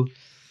Hulu,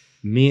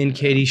 me and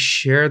Katie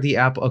share the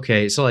Apple.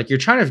 Okay, so you're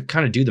trying to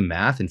kind of do the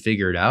math and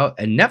figure it out,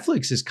 and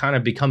Netflix is kind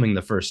of becoming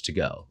the first to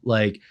go.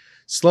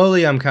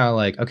 slowly I'm kind of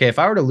like, okay, if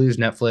I were to lose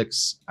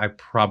Netflix, I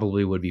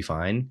probably would be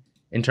fine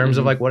in terms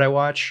of like what I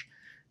watch.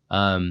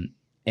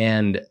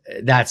 And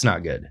that's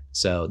not good.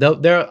 So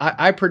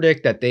I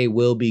predict that they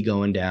will be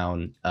going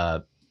down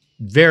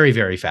very,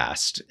 very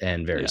fast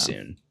and very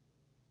soon.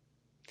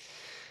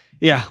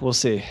 Yeah, we'll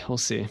see. We'll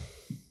see.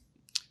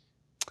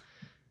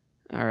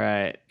 All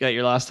right. Got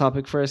your last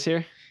topic for us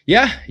here?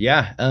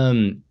 Yeah.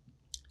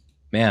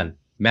 Man,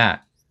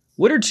 Matt,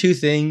 what are 2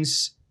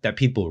 things that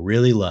people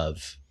really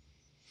love?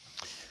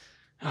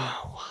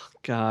 Oh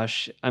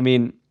gosh. I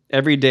mean,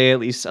 every day at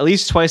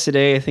least twice a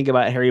day I think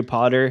about Harry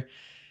Potter.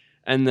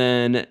 And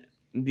then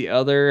the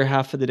other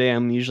half of the day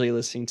I'm usually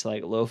listening to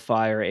like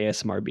lo-fi or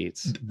ASMR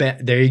beats.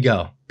 There you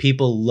go.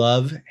 People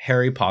love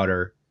Harry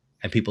Potter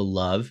and people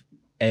love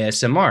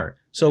ASMR.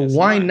 So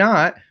why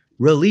not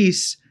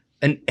release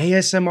an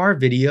ASMR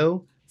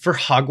video for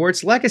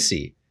Hogwarts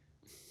Legacy?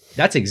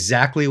 That's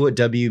exactly what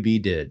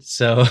WB did.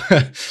 So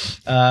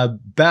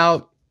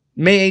about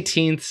May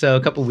 18th, so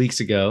a couple weeks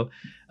ago,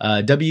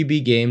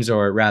 WB Games,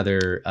 or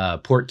rather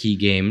Portkey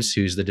Games,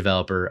 who's the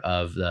developer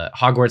of the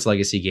Hogwarts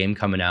Legacy game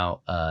coming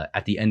out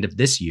at the end of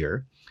this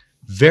year.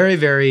 Very,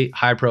 very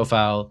high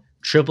profile,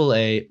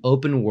 AAA,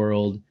 open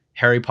world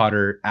Harry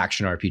Potter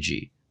action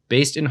RPG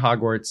based in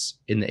Hogwarts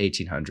in the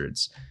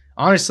 1800s.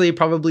 Honestly,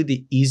 probably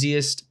the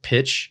easiest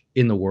pitch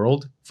in the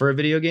world for a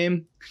video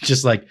game.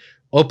 Just like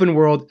open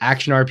world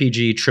action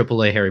RPG,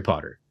 AAA Harry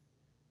Potter.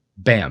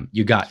 Bam,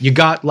 you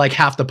got like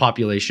half the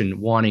population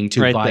wanting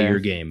to buy your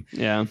game.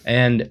 Yeah.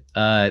 And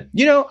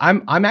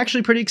I'm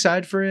actually pretty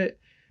excited for it.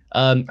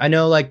 I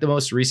know like the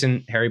most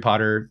recent Harry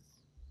Potter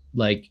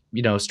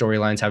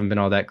storylines haven't been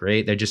all that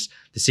great. They're just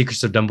The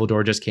Secrets of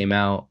Dumbledore just came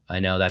out. I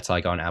know that's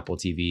like on Apple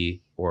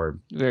TV or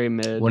very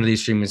mid. One of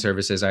these streaming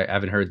services. I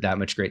haven't heard that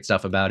much great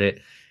stuff about it.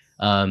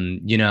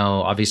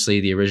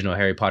 Obviously the original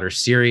Harry Potter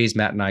series,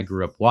 Matt and I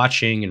grew up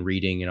watching and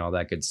reading and all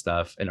that good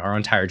stuff, and our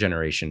entire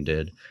generation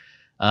did.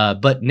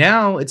 But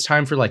now it's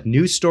time for like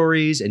new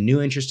stories and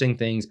new interesting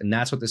things. And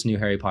that's what this new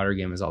Harry Potter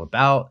game is all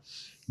about.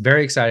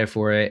 Very excited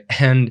for it.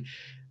 And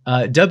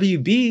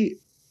WB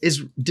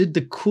did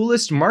the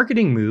coolest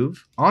marketing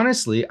move.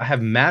 Honestly, I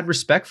have mad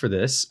respect for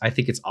this. I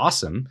think it's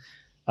awesome.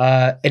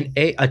 A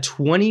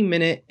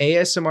 20-minute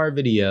ASMR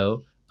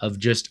video of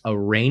just a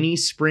rainy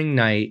spring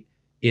night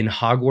in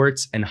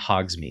Hogwarts and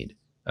Hogsmeade.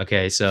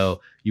 Okay,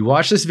 so you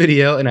watch this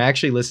video, and I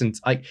actually listened.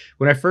 Like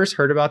when I first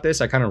heard about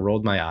this, I kind of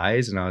rolled my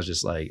eyes, and I was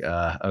just like,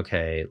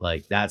 okay,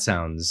 like that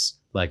sounds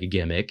like a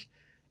gimmick.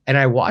 And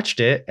I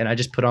watched it, and I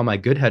just put on my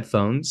good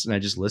headphones, and I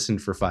just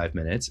listened for 5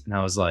 minutes, and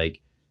I was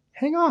like,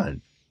 hang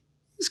on,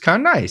 it's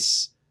kind of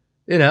nice.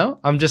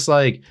 I'm just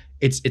like,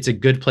 it's a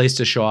good place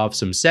to show off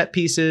some set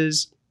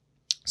pieces,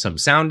 some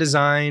sound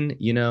design.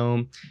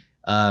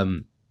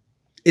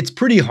 It's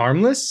pretty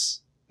harmless.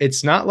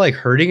 It's not like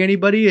hurting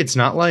anybody. It's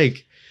not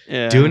like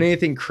doing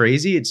anything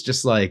crazy. It's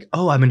just like,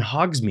 oh, I'm in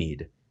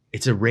Hogsmeade.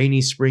 It's a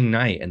rainy spring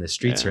night and the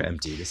streets are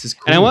empty. This is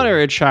cool. And I want to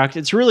retract.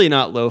 It's really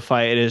not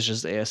lo-fi. It is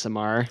just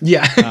ASMR.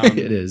 Yeah,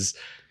 it is.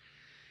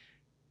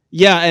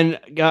 Yeah. And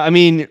I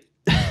mean,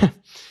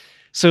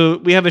 so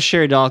we have a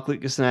shared doc,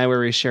 Lucas and I, where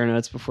we share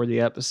notes before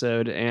the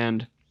episode.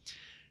 And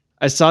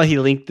I saw he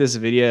linked this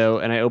video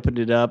and I opened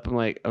it up. I'm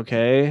like,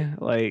 okay,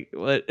 like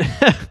what,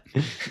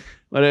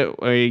 what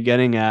are you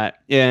getting at?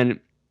 And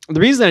the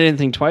reason I didn't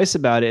think twice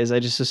about it is I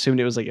just assumed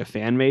it was like a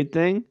fan made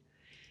thing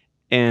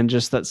and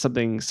just that's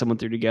something someone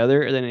threw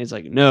together. And then it's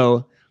like,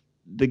 no,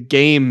 the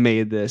game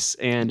made this.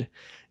 And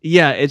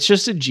yeah, it's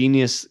just a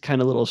genius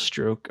kind of little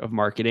stroke of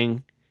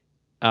marketing.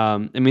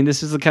 I mean,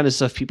 this is the kind of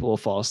stuff people will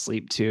fall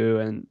asleep to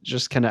and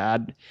just kind of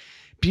add.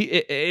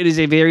 It is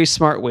a very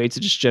smart way to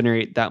just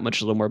generate that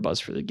much a little more buzz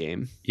for the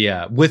game.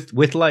 Yeah,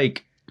 with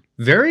like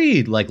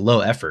very like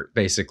low effort,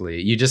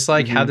 basically. You just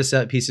like have the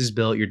set pieces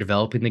built, you're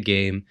developing the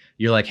game.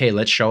 You're like, hey,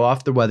 let's show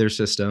off the weather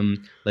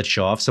system. Let's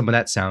show off some of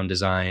that sound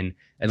design.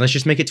 And let's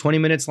just make it 20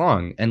 minutes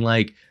long. And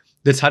like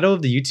the title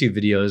of the YouTube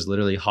video is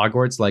literally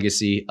Hogwarts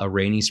Legacy, a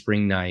rainy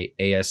spring night,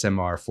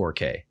 ASMR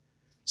 4K.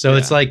 So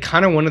it's like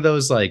kind of one of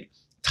those like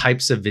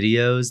types of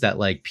videos that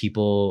like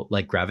people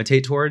like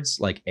gravitate towards,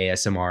 like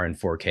ASMR and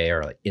 4K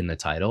are like in the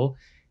title.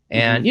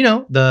 And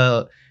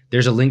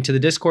there's a link to the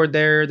Discord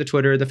there, the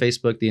Twitter, the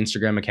Facebook, the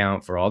Instagram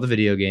account for all the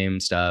video game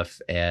stuff.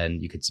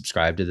 And you could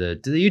subscribe to the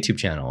YouTube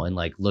channel and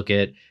like look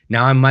at,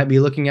 now I might be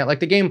looking at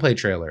like the gameplay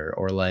trailer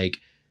or like,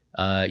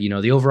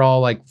 the overall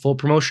like full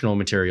promotional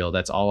material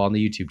that's all on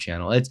the YouTube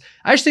channel. I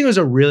just think it was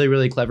a really,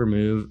 really clever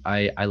move.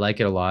 I like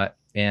it a lot.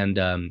 And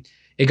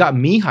it got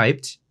me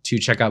hyped to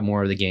check out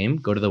more of the game,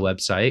 go to the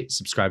website,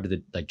 subscribe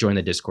to join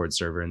the Discord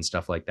server and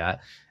stuff like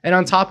that. And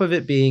on top of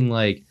it being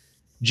like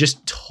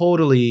just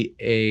totally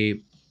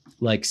a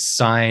like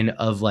sign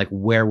of like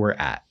where we're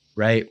at,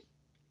 right?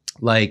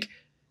 Like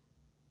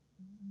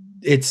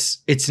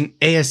it's an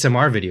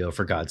ASMR video,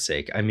 for God's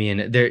sake. I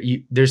mean,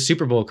 there's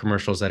Super Bowl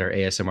commercials that are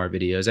ASMR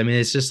videos. I mean,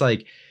 it's just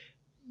like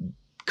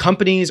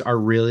companies are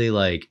really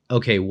like,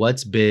 okay,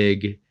 what's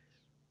big?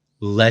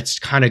 let's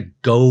kind of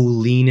go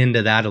lean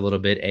into that a little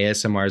bit.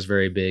 ASMR is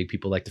very big.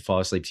 People like to fall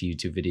asleep to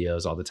YouTube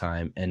videos all the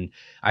time. And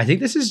I think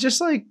this is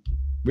just like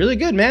really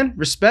good, man.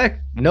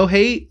 Respect, no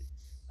hate.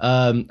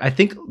 I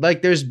think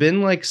like there's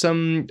been like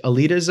some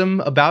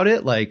elitism about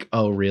it. Like,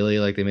 oh, really?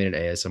 Like they made an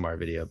ASMR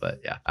video,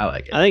 but yeah, I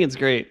like it. I think it's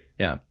great.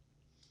 Yeah.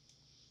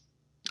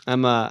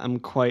 I'm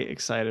quite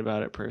excited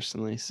about it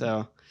personally.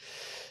 So,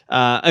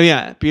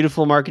 yeah,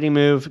 beautiful marketing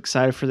move.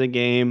 Excited for the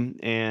game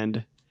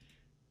and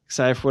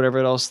excited for whatever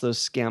else those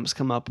scamps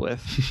come up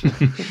with.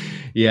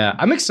 Yeah,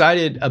 I'm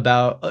excited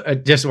about. I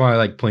just want to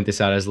like point this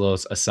out as a little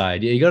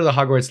aside. You go to the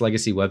Hogwarts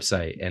Legacy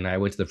website, and I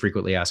went to the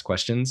frequently asked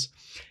questions.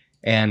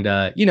 And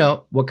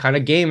what kind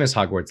of game is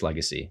Hogwarts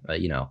Legacy?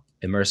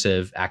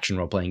 Immersive action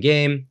role playing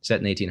game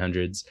set in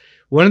 1800s.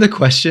 One of the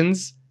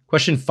questions,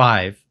 question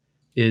 5,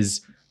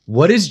 is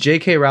what is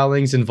J.K.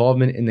 Rowling's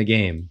involvement in the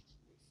game?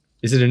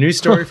 Is it a new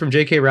story from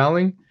J.K.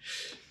 Rowling?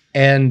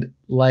 And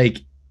like.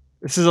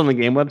 This is on the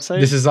game website?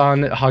 This is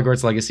on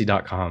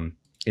hogwartslegacy.com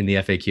in the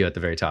FAQ at the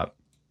very top.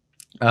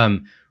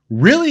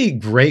 Really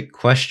great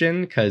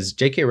question because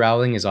J.K.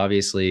 Rowling is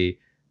obviously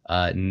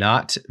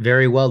not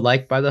very well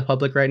liked by the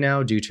public right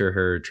now due to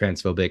her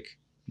transphobic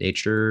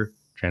nature,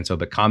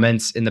 transphobic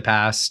comments in the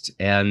past,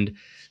 and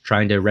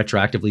trying to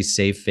retroactively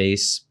save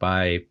face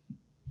by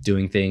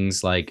doing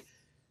things like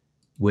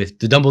with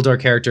the Dumbledore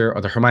character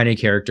or the Hermione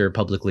character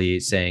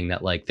publicly saying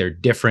that like they're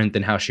different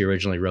than how she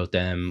originally wrote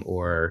them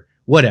or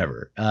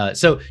whatever.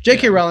 So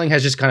J.K. Rowling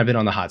has just kind of been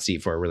on the hot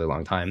seat for a really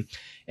long time.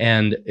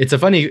 And it's a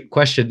funny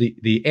question.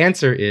 The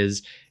answer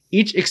is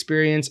each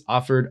experience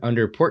offered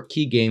under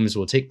Portkey Games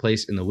will take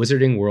place in the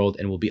wizarding world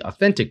and will be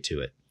authentic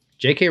to it.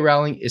 J.K.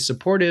 Rowling is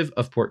supportive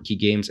of Portkey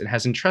Games and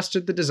has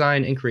entrusted the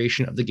design and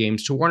creation of the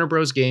games to Warner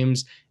Bros.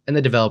 Games and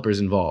the developers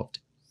involved.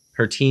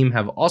 Her team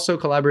have also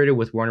collaborated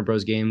with Warner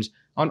Bros. Games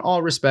on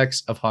all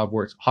respects of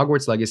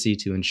Hogwarts Legacy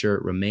to ensure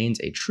it remains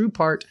a true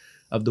part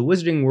of the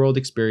Wizarding World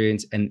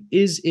experience and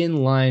is in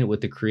line with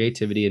the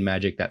creativity and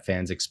magic that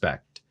fans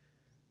expect.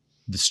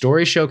 The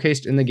story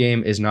showcased in the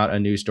game is not a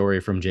new story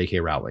from J.K.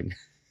 Rowling.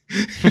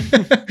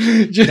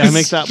 Gotta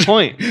make that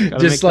point.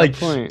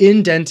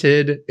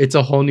 Indented. It's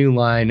a whole new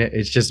line.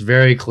 It's just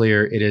very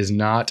clear. It is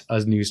not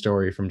a new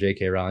story from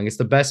J.K. Rowling. It's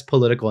the best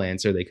political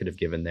answer they could have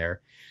given there.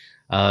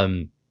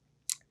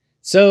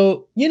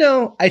 So,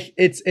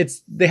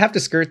 they have to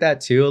skirt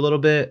that too a little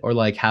bit or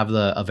like have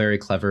a very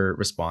clever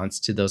response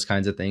to those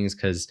kinds of things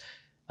because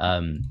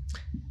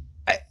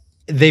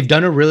they've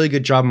done a really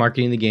good job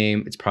marketing the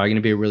game. It's probably going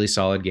to be a really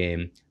solid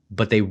game,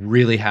 but they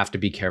really have to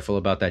be careful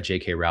about that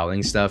J.K.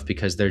 Rowling stuff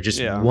because they're just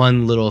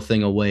one little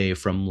thing away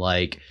from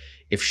like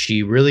if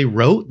she really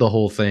wrote the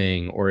whole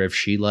thing or if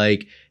she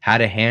like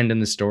had a hand in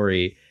the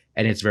story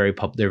and it's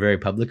they're very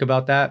public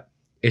about that.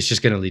 It's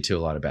just going to lead to a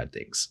lot of bad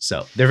things.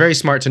 So they're very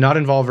smart to not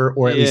involve her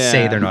or at least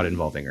say they're not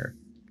involving her.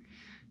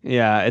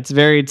 Yeah, it's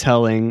very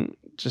telling.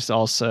 Just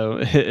also,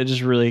 it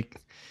just really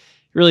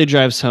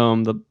drives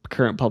home the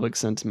current public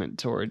sentiment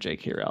toward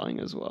J.K. Rowling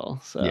as well.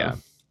 So yeah,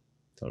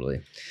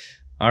 totally.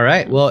 All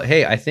right. Well,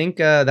 hey, I think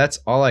that's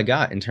all I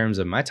got in terms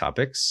of my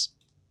topics.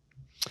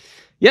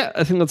 Yeah,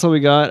 I think that's all we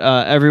got.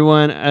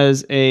 Everyone,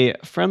 as a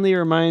friendly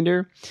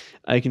reminder,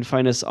 you can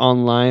find us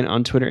online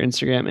on Twitter,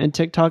 Instagram, and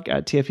TikTok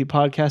at TFE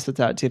Podcast.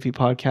 That's at TFE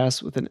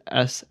Podcast with an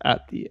S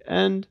at the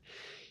end.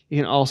 You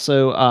can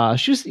also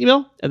shoot us an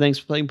email at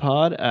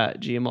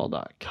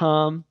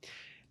thanksforplayingpod@gmail.com.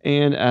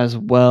 And as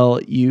well,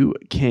 you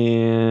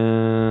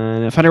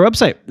can find our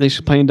website,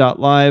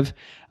 thanksforplaying.live.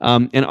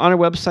 And on our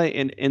website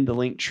and in the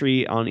link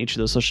tree on each of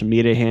those social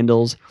media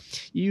handles,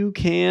 you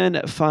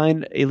can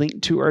find a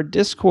link to our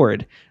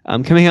Discord.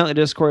 Coming out in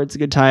the Discord, it's a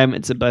good time.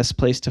 It's the best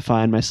place to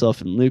find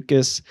myself and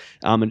Lucas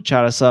and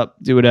chat us up,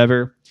 do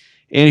whatever.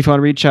 And if you want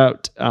to reach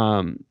out, if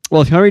you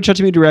want to reach out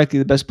to me directly,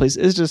 the best place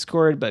is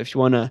Discord. But if you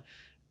want to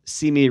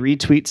see me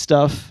retweet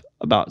stuff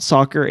about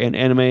soccer and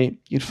anime,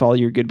 you can follow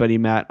your good buddy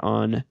Matt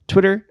on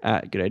Twitter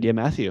at Good Idea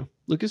Matthew.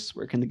 Lucas,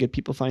 where can the good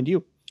people find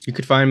you? You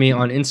could find me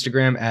on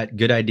Instagram at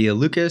Good Idea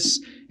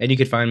Lucas, and you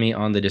could find me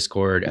on the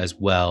Discord as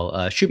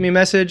well. Shoot me a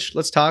message.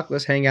 Let's talk.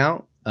 Let's hang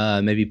out.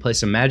 Maybe play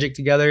some Magic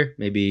together.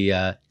 Maybe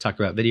talk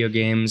about video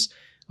games.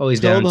 Always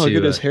down to how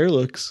good his hair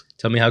looks.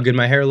 Tell me how good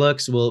my hair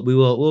looks.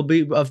 We'll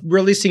be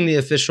releasing the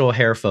official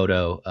hair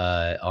photo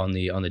on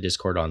the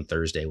Discord on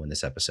Thursday when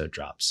this episode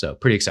drops. So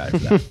pretty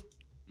excited for that.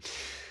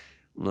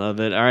 Love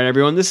it. All right,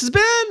 everyone. This has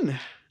been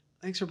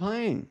Thanks for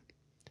Playing.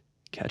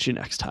 Catch you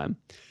next time.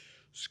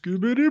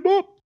 Scoobity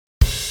bop.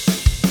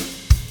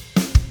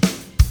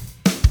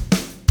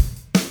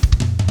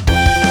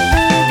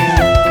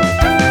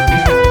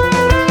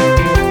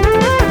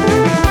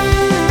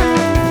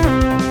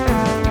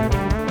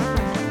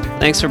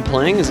 Thanks for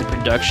Playing is a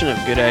production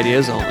of Good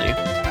Ideas Only.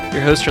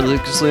 Your hosts are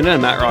Lucas Luna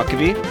and Matt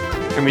Rockaby.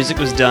 Our music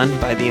was done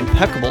by the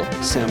impeccable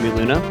Sammy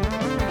Luna,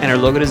 and our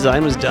logo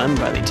design was done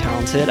by the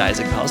talented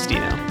Isaac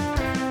Palestino.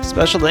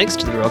 Special thanks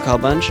to the Roll Call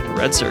Bunch and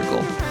Red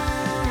Circle.